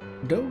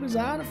 Doga's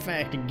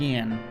artifact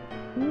again,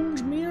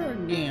 Moon's Mirror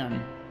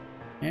again,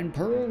 and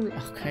Pearl.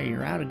 Okay,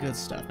 you're out of good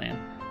stuff, man.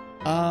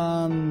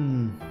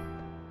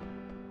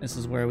 This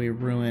is where we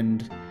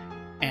ruined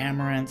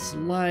Amaranth's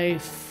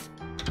life.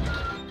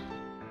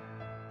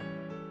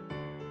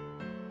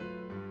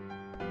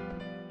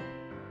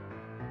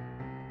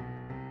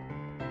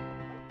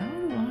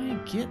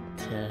 get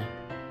to...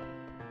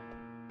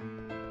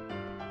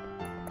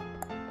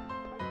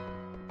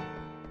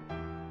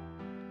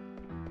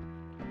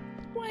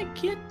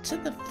 Get to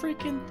the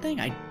freaking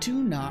thing? I do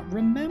not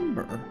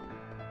remember.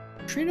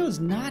 Trino's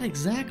not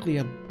exactly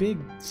a big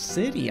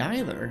city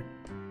either.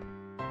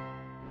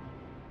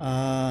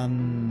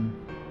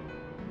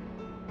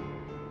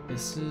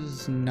 This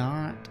is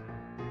not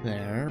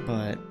there,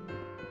 but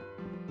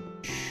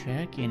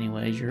check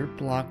anyways. You're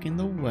blocking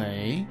the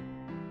way.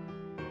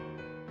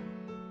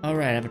 All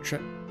right, I have a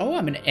trip. Oh,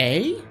 I'm an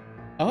A?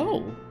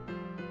 Oh.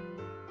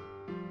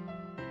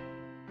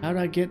 How do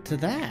I get to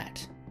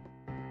that?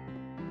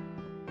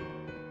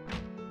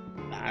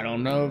 I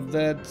don't know if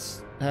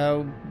that's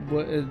how,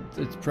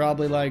 it's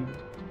probably like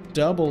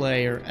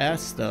AA or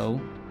S though.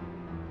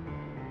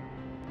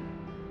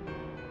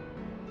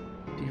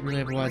 Do you really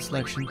have a wide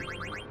selection?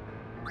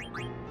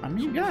 I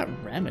mean, you got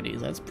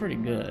remedies, that's pretty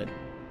good.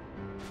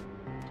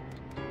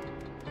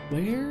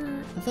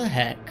 Where the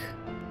heck?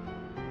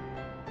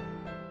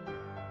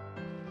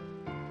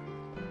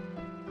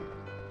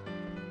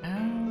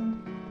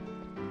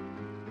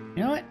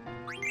 You know what?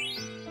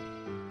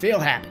 Feel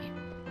happy.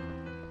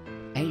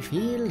 I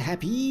feel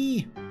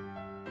happy.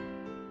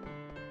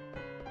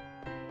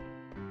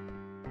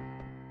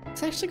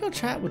 Let's actually go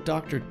chat with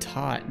Dr.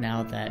 Tot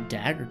now that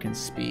Dagger can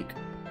speak.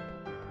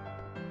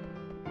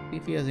 See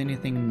if he has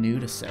anything new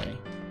to say.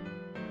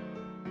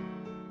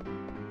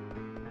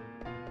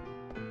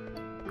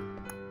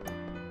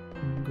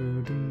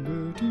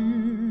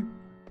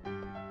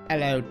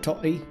 Hello,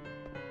 Totty.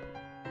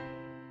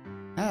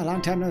 Ah,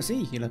 long time no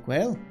see. You look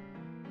well.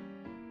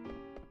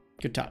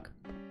 Good talk.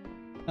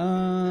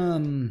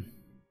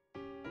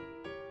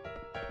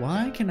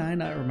 Why can I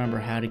not remember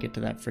how to get to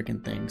that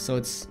freaking thing? So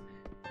it's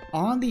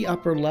on the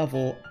upper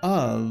level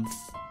of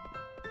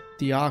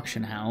the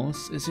auction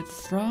house. Is it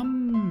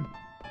from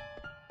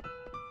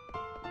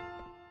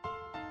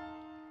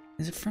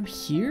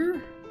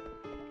here?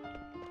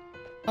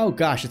 Oh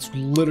gosh, it's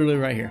literally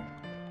right here.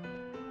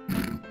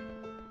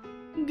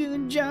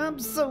 Good job,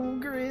 Soul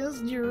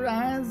Chris. Your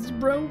eyes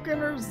broken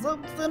or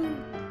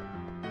something?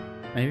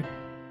 Maybe.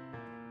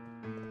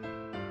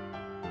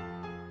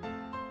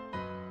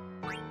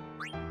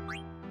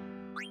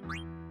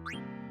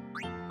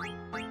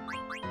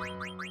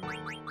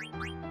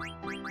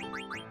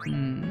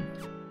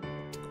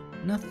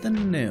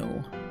 Nothing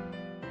new.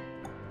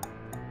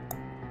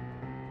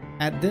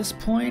 At this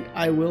point,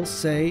 I will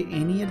say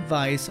any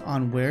advice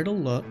on where to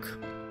look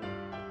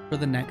for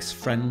the next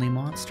friendly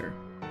monster.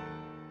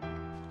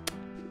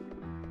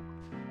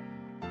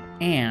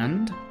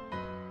 And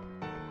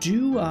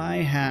do I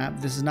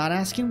have, this is not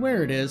asking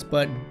where it is,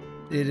 but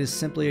it is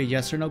simply a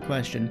yes or no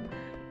question.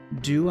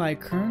 Do I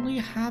currently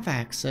have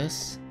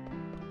access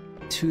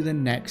to the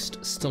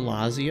next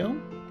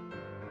Stelazio?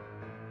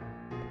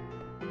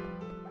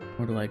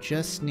 Or do I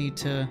just need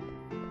to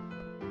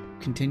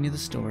continue the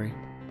story?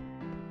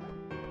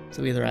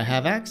 So either I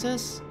have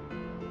access,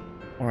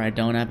 or I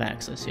don't have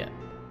access yet.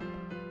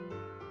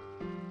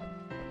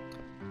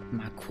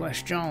 My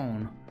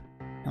question.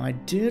 Now I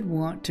did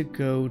want to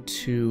go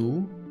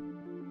to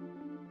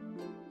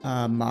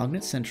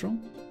Magnet Central.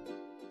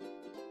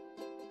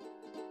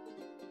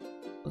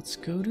 Let's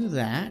go to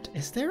that.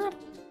 Is there a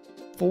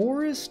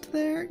forest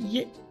there?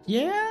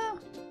 Yeah?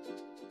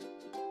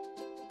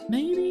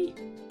 Maybe?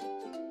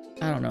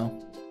 I don't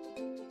know.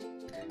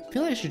 I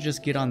feel like I should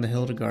just get on the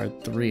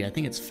Hildegard 3. I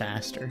think it's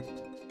faster.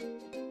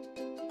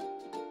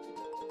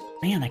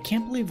 Man, I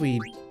can't believe we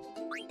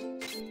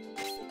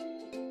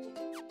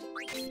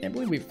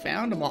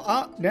found them all.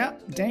 Oh, yeah,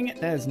 dang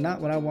it. That is not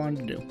what I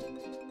wanted to do.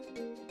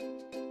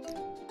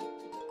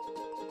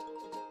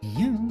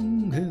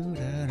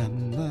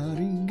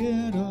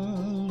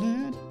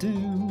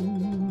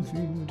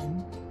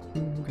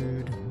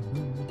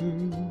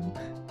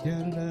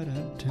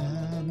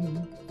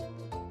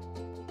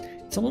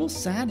 It's a little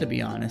sad, to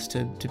be honest,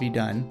 to be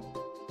done.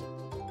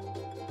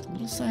 It's a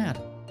little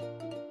sad.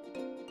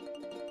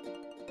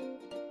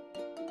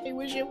 I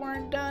wish it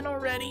weren't done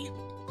already.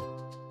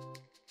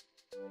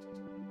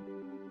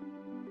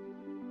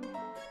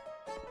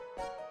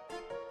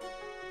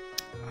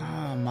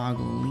 Ah,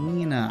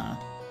 Maglina.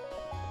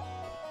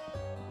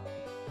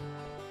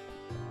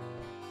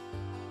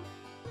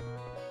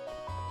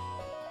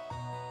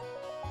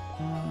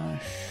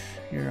 Gosh,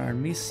 here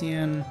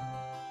Armesian.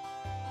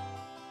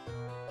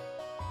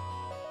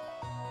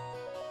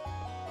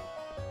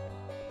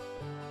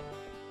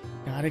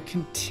 Gotta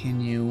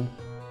continue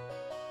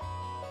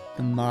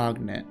the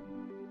magnet.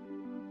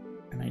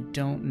 And I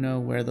don't know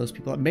where those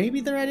people are.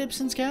 Maybe they're at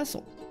Ibsen's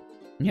castle.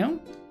 You know,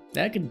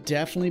 that could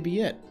definitely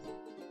be it.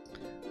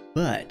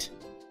 But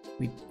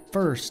we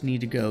first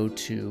need to go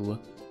to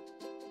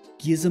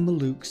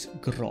Gizamaluk's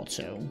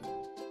grotto.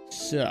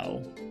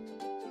 So,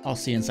 I'll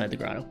see you inside the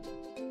grotto.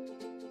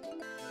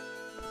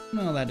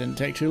 Well, that didn't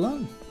take too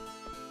long.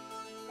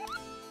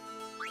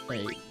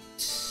 Wait.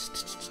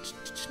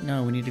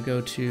 No, we need to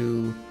go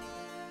to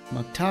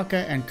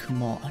Muktaka and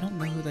Kumal. I don't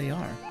know who they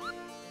are.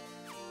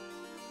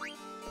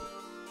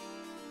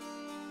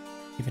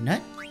 You have a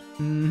nut?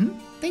 Mm-hmm.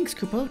 Thanks,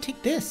 Kupo.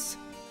 Take this.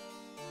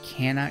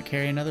 Cannot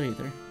carry another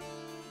either.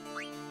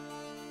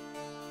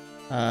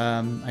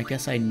 I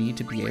guess I need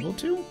to be able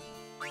to?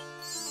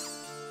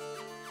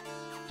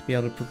 To be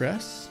able to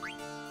progress?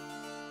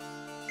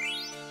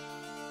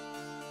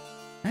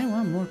 I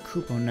want more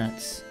Kupo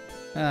nuts.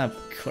 Of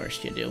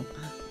course you do.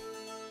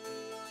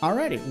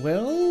 Alrighty,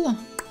 well...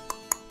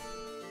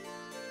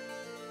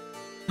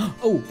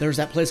 Oh, there's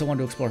that place I wanted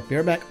to explore. Be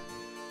right back.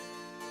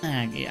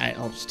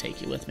 I'll just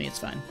take you with me, it's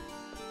fine.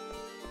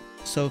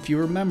 So if you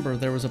remember,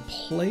 there was a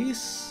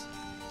place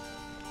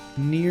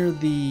near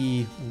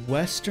the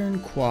western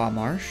Qua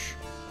Marsh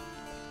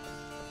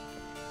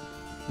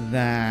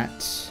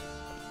that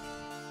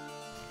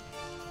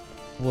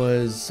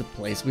was a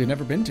place we've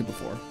never been to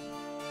before.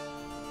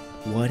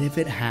 What if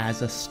it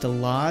has a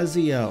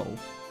Stellazio?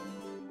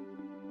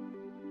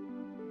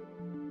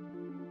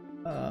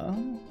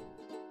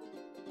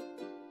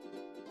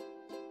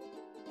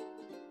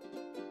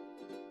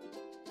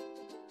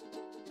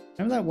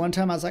 Remember that one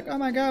time I was like, oh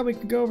my god, we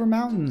can go over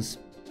mountains.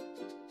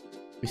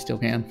 We still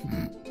can.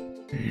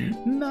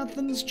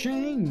 Nothing's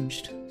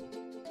changed.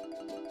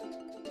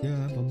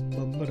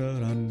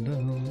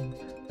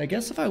 I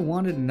guess if I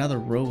wanted another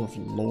row of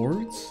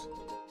lords,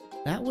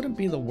 that wouldn't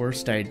be the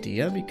worst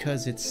idea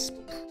because it's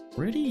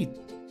pretty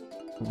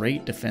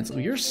great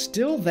defensive. You're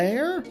still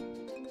there?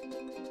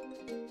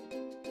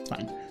 It's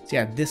fine. So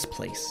yeah, this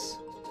place.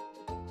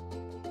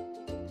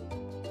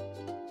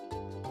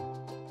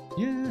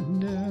 Yeah,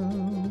 no.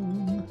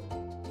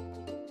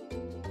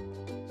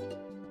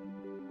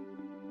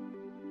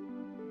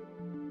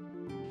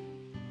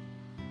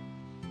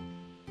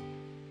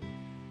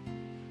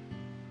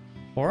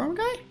 Forum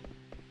guy?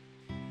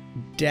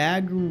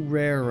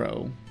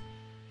 Daguerrero.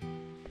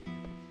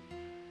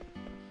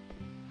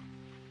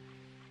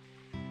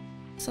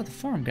 It's not the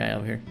forum guy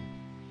over here.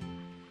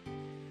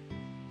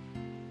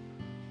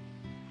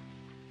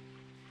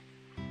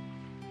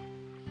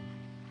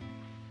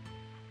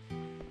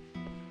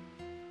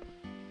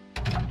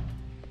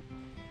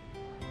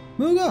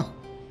 Mugo!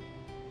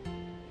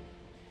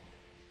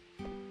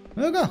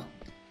 Mugo!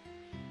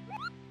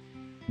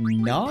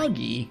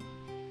 Nagi?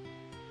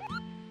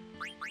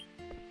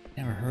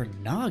 Never heard of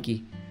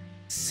Nagi.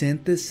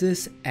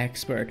 Synthesis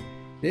expert.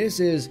 This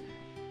is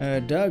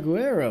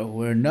Daguerrero,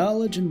 where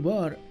knowledge and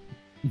water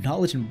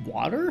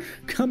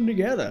come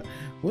together.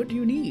 What do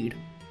you need?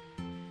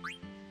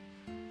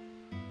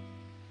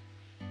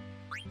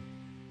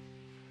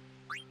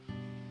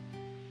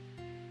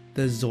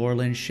 The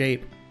Zorlin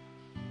shape.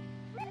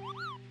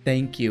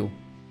 Thank you.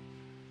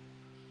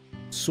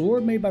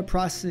 Sword made by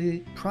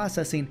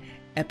processing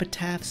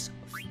Epitaph's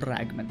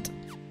fragment.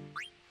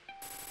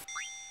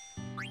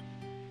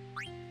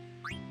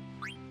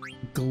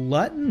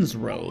 Glutton's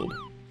robe.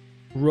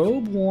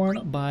 Robe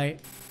worn by...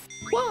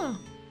 Whoa!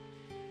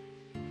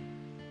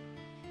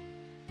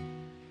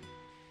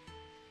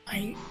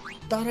 I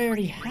thought I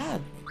already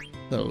had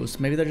those.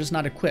 Maybe they're just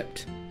not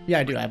equipped. Yeah,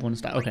 I do. I have one in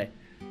stock. Okay.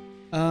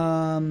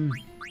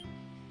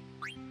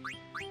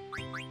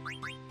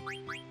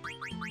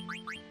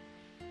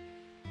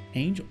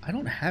 Angel. I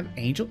don't have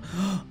angel.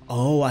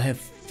 Oh, I have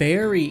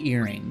fairy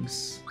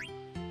earrings.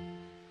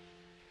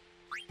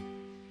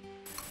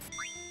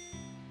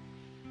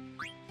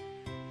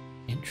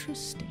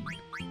 Interesting.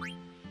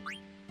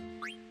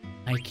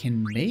 I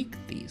can make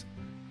these.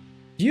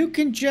 You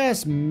can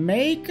just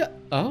make...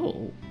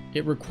 Oh,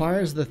 it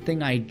requires the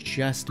thing I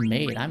just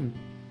made.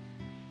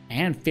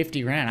 And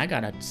 50 grand. I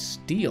gotta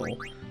steal.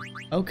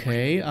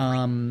 Okay,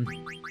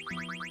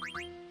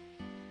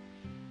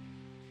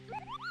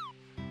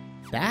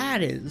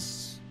 that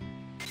is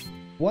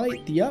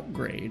quite the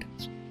upgrade.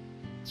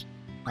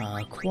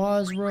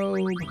 Quaz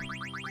robe.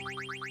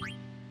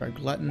 Our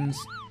gluttons.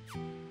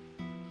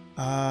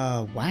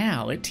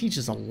 Wow, it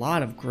teaches a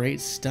lot of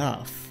great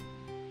stuff.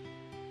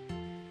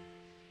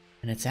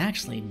 And it's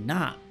actually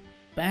not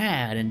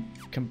bad in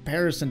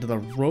comparison to the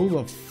robe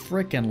of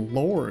frickin'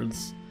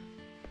 lords.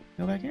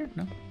 Go back here?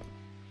 No.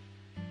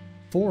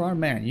 Four-armed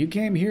man, you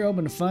came here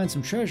hoping to find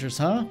some treasures,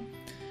 huh?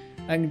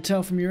 I can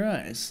tell from your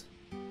eyes.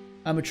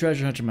 I'm a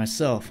treasure hunter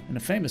myself, and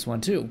a famous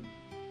one too.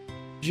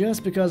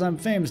 Just because I'm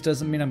famous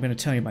doesn't mean I'm going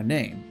to tell you my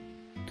name.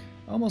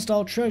 Almost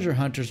all treasure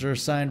hunters are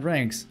assigned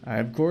ranks. I,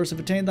 of course, have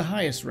attained the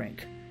highest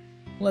rank.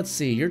 Let's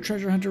see, your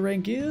treasure hunter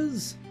rank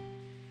is...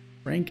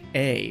 Rank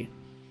A.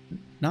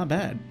 Not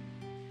bad.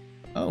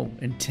 Oh,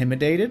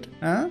 intimidated?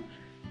 Huh?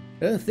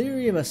 The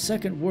theory of a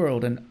second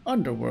world, an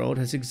underworld,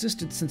 has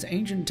existed since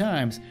ancient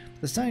times.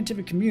 The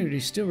scientific community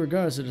still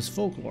regards it as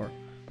folklore.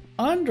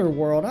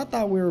 Underworld? I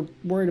thought we were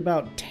worried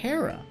about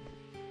Terra.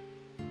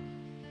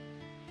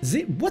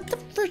 What the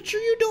frick are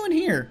you doing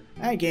here?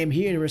 I came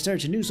here to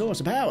research a new source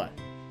of power.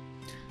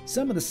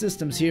 Some of the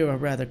systems here are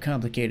rather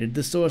complicated.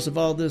 The source of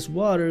all this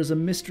water is a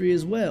mystery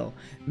as well.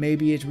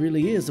 Maybe it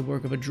really is the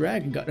work of a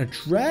dragon god. A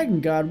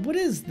dragon god? What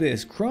is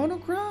this? Chrono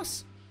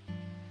Cross?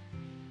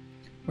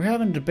 We're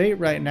having a debate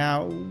right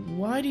now.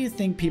 Why do you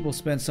think people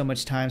spend so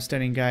much time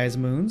studying Gaia's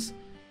moons?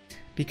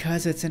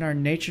 Because it's in our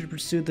nature to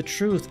pursue the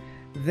truth.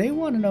 They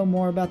want to know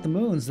more about the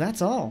moons,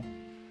 that's all.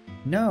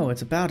 No,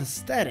 it's about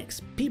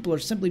aesthetics. People are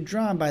simply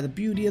drawn by the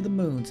beauty of the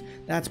moons.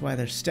 That's why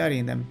they're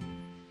studying them.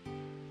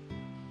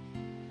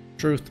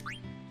 Truth.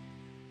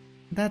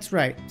 That's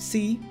right.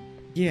 See?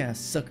 Yeah,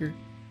 sucker.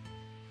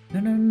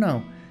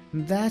 No.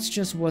 That's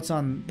just what's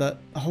on the...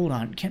 Hold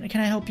on. Can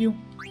I help you?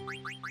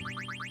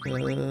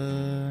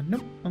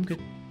 Nope. I'm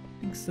good.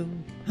 I think so.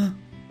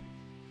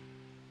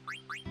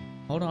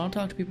 Hold on. I'll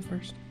talk to people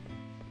first.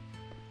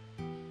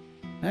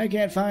 I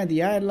can't find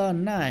the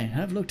Eidolon 9.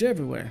 I've looked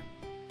everywhere.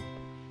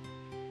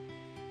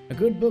 A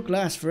good book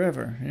lasts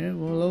forever. It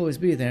will always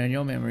be there in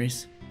your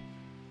memories.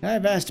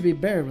 I've asked to be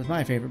buried with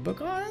my favorite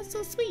book. Oh, that's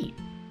so sweet.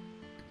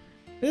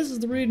 This is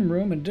the reading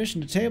room. In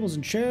addition to tables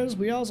and chairs,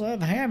 we also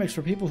have hammocks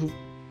for people who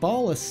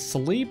fall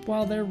asleep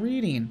while they're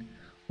reading.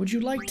 Would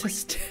you like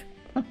to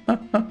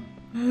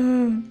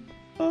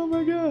Oh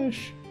my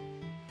gosh.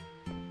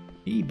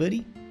 Hey,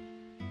 buddy.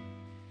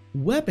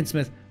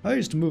 Weaponsmith. I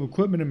used to move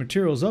equipment and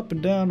materials up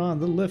and down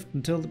on the lift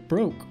until it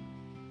broke.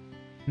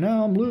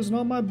 Now I'm losing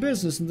all my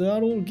business in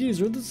that old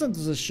geezer at the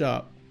synthesis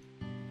shop.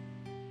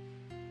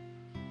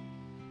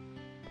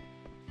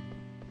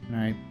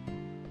 Alright.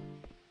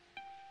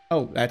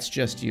 Oh, that's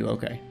just you,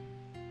 okay.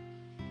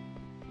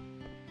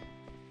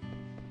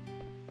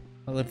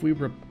 Well, if we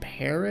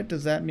repair it,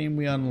 does that mean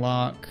we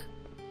unlock...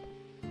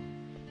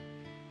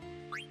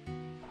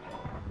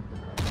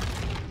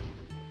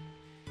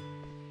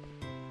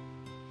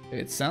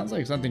 It sounds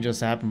like something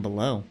just happened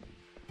below.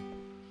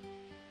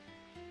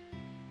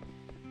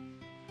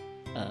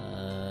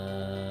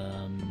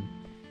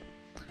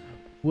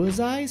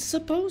 Was I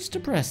supposed to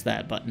press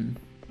that button?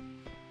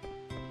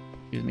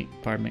 Excuse me,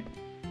 pardon me.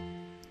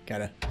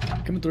 Gotta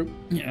coming through.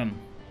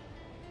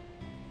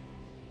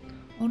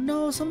 Oh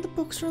no, some of the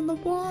books are in the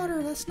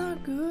water. That's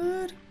not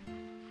good.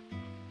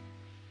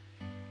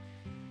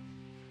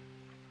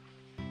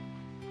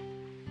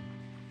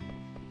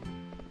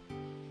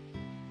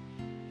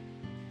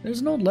 There's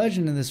an old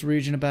legend in this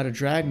region about a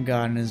dragon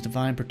god and his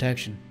divine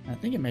protection. I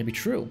think it may be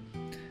true.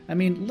 I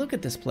mean, look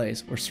at this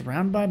place. We're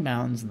surrounded by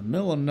mountains in the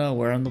middle of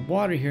nowhere, and the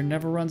water here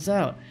never runs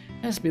out.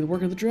 It has to be the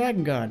work of the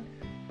dragon god.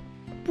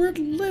 We're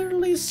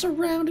literally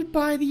surrounded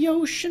by the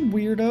ocean,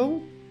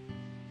 weirdo.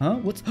 Huh?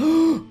 What's...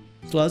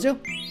 Stelazio?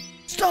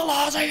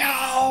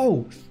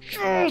 Stelazio!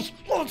 Yes!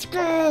 Let's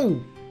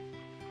go!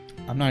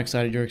 I'm not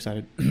excited. You're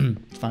excited.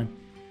 It's fine.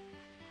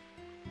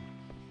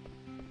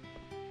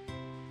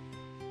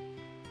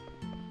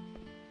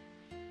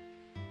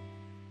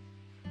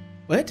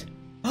 What?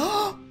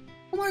 Oh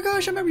my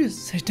gosh, I remember you.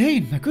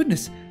 Dane, my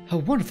goodness. How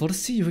wonderful to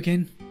see you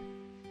again.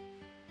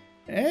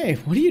 Hey,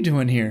 what are you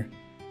doing here?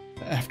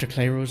 After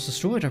Clayrose was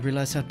destroyed, I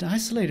realized how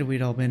isolated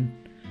we'd all been.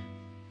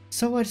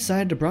 So I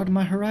decided to broaden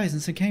my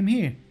horizons and came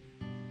here.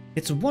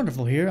 It's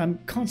wonderful here. I'm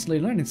constantly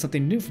learning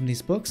something new from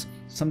these books.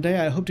 Someday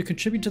I hope to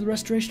contribute to the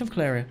restoration of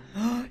Claria.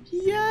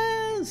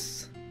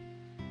 Yes!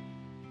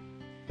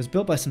 It was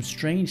built by some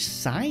strange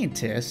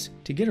scientists.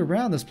 To get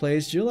around this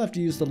place, you'll have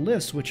to use the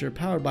lifts, which are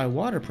powered by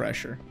water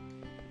pressure.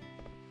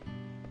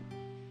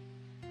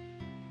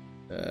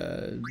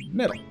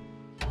 Middle.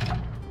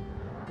 I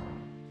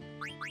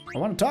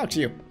want to talk to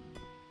you.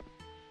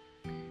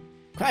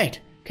 Quiet!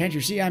 Can't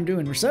you see I'm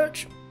doing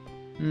research?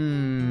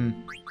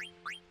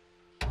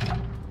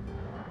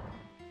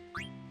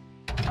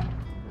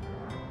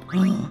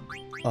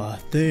 A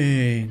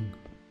thing.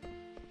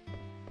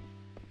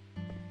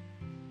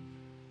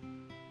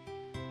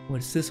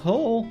 What's this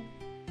hole?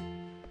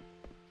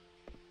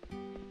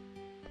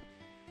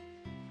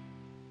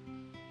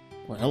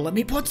 Well, let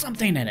me put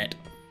something in it.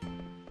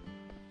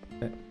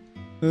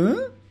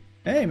 Huh?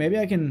 Hey, maybe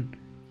I can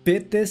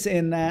fit this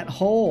in that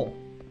hole.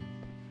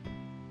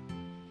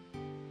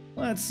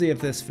 Let's see if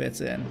this fits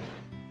in.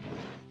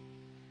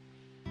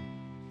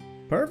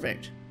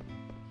 Perfect.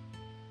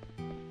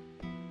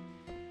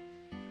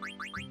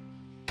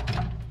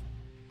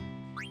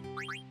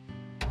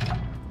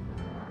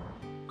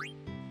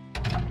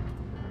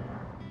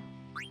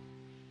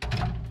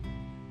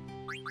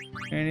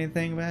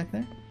 Anything back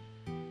there?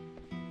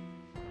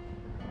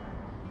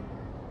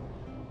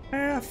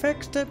 I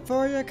fixed it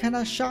for you. Can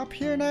I shop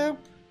here now?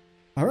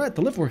 Alright,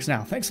 the lift works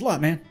now. Thanks a lot,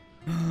 man.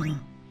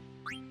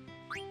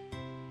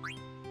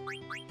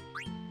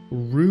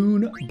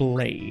 Rune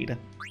Blade.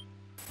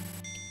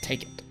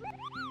 Take it.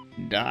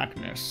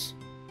 Darkness.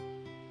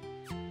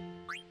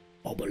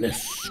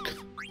 Obelisk.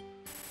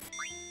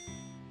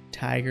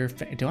 Tiger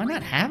Fang. Do I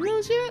not have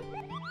those yet?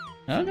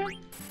 Okay.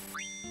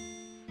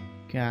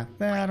 Got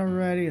that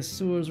already. A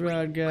Sewer's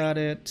Rod got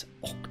it.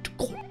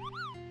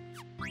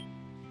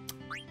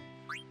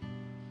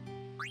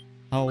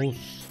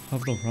 House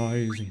of the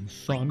Rising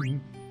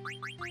Sun.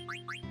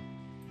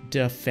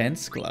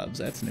 Defense gloves.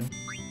 That's new.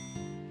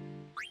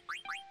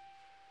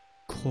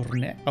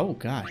 Cornet. Oh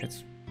gosh,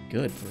 that's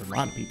good for a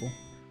lot of people.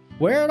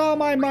 Where'd all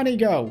my money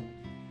go?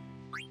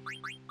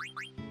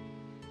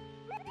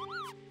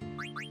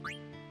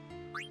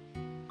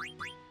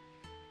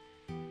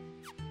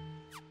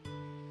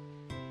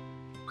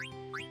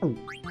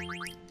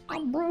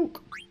 I'm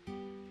broke.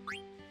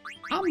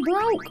 I'm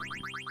broke.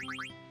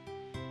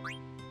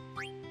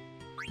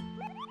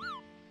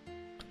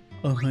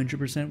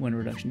 100% wind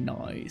reduction.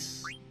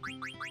 Nice.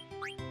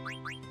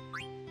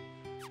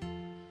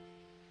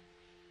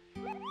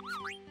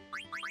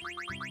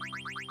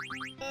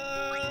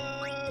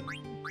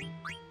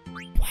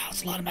 Wow,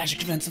 it's a lot of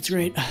magic events. That's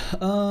great.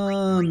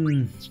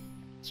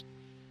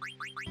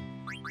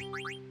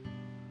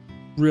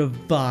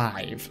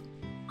 Revive.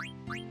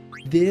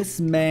 This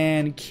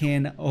man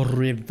can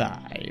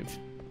revive.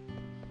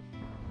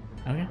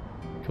 Okay,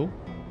 cool.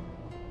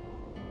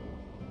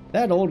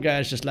 That old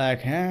guy's just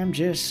like, I'm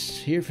just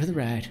here for the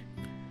ride.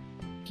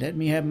 Let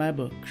me have my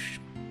books.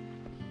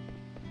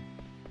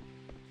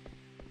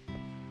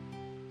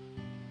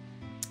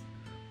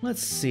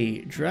 Let's see.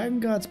 Dragon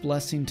God's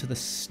Blessing to the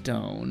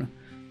stone.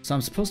 So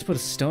I'm supposed to put a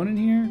stone in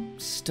here?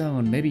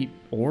 Stone. Maybe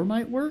ore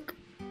might work?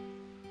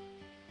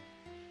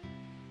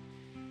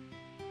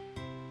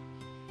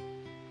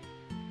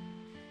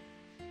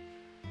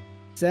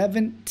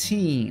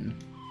 $17.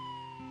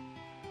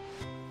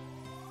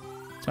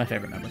 It's my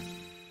favorite number.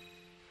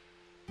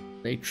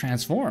 They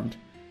transformed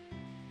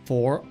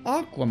for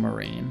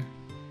aquamarine.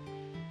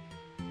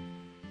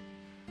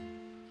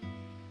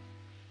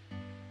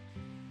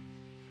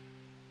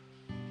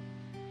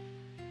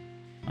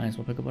 Might as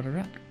well pick up what I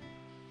got.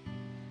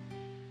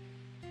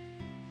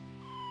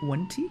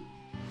 20?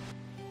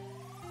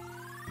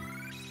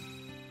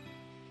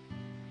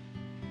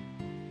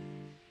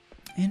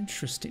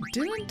 Interesting.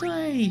 Didn't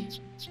I?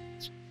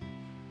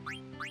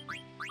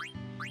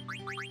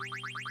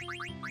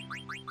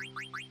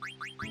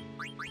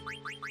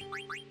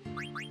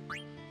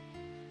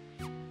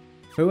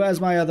 Who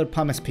has my other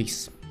pumice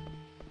piece?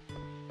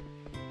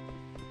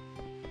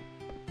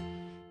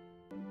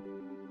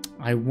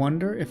 I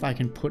wonder if I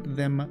can put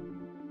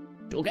them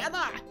together.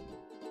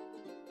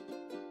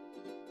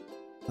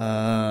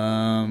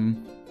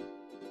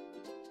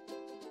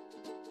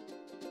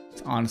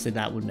 Honestly,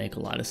 that would make a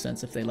lot of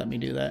sense if they let me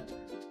do that.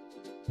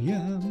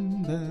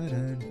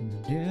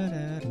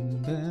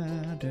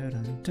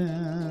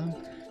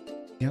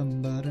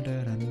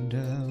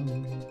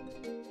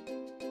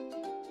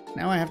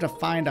 Now I have to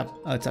find up.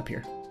 Oh, it's up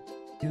here.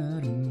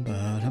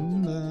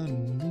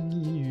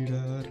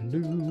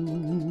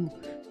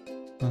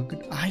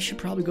 I should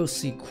probably go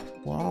see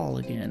Qual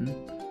again.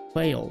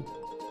 Quail.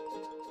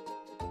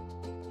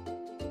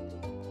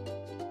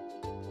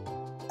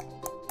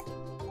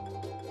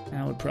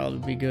 That would probably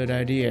be a good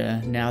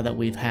idea now that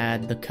we've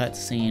had the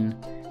cutscene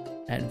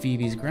at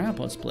Vivi's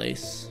grandpa's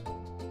place.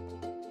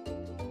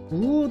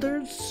 Ooh,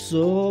 there's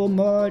so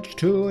much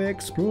to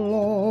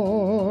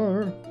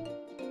explore.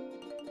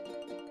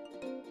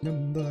 I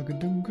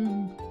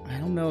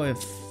don't know if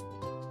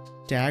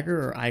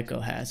Dagger or Aiko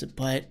has it,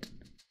 but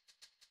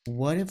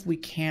what if we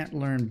can't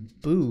learn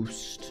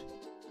Boost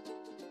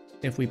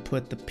if we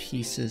put the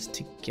pieces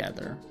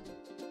together?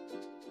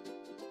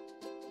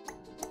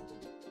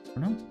 I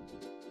don't know.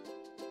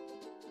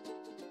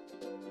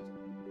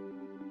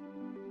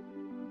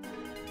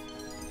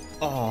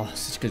 Oh,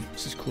 this is good.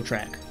 This is a cool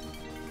track.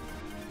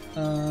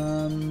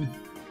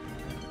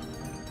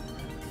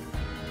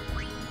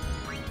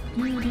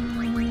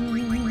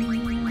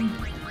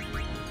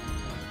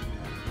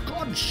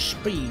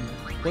 Godspeed.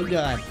 What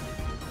God?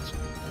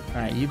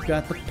 Alright, you've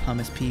got the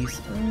pumice piece.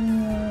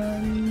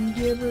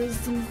 Give her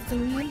some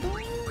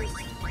sandals.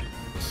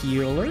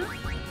 Healer.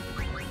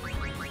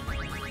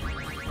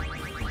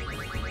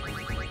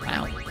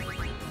 Wow.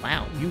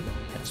 Wow, you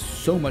have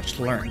so much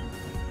to learn.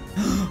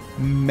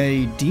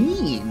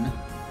 Maydeen.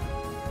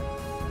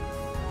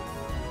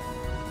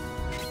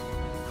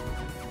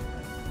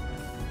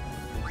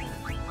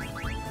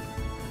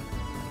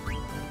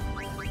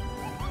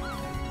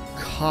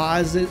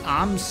 Cause it.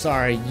 I'm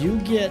sorry. You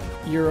get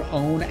your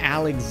own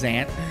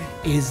Alexander.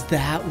 Is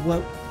that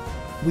what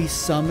we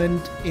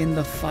summoned in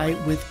the fight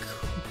with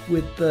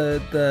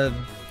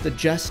the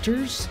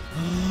jesters?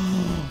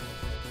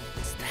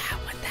 Is that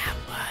what that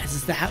was?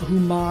 Is that who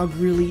Mog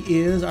really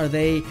is? Are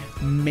they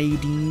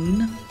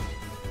Maydeen?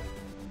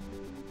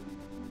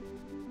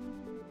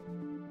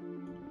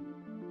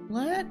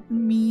 Let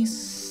me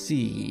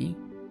see.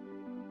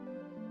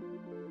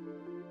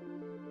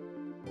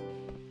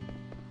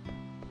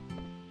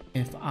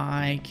 If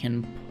I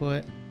can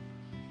put...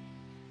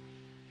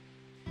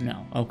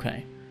 No,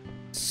 okay.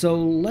 So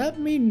let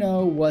me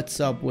know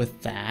what's up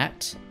with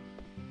that.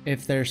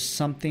 If there's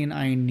something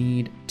I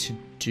need to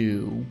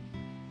do.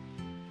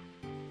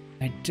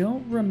 I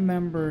don't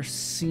remember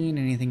seeing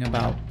anything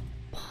about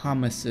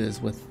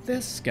pumices with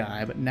this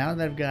guy, but now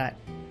that I've got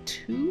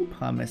 2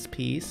 pumice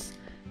piece,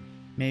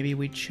 maybe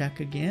we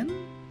check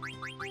again?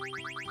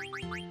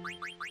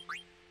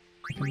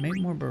 I can make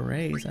more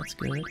berets, that's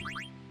good.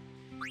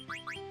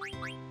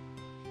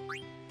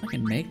 I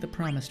can make the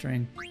promise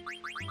ring.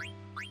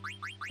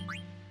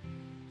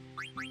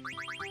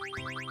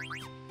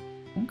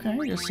 Okay,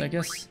 I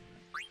guess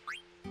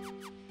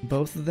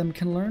both of them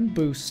can learn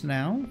boost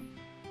now.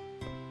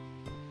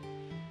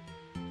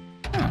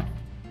 Huh.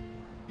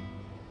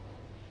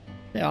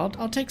 Yeah,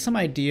 I'll take some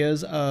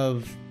ideas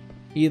of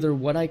either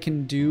what I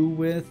can do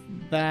with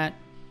that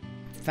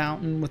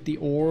fountain with the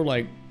ore,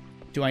 like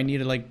do I need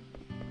to like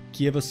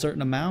give a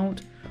certain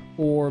amount,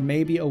 or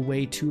maybe a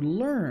way to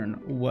learn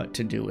what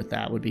to do with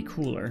that would be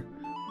cooler.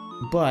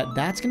 But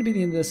that's going to be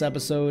the end of this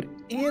episode.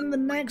 In the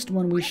next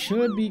one, we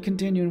should be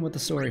continuing with the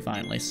story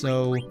finally.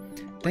 So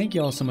thank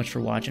you all so much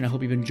for watching. I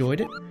hope you've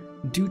enjoyed it.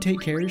 Do take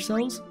care of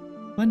yourselves.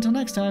 But until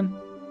next time,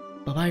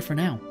 bye-bye for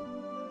now.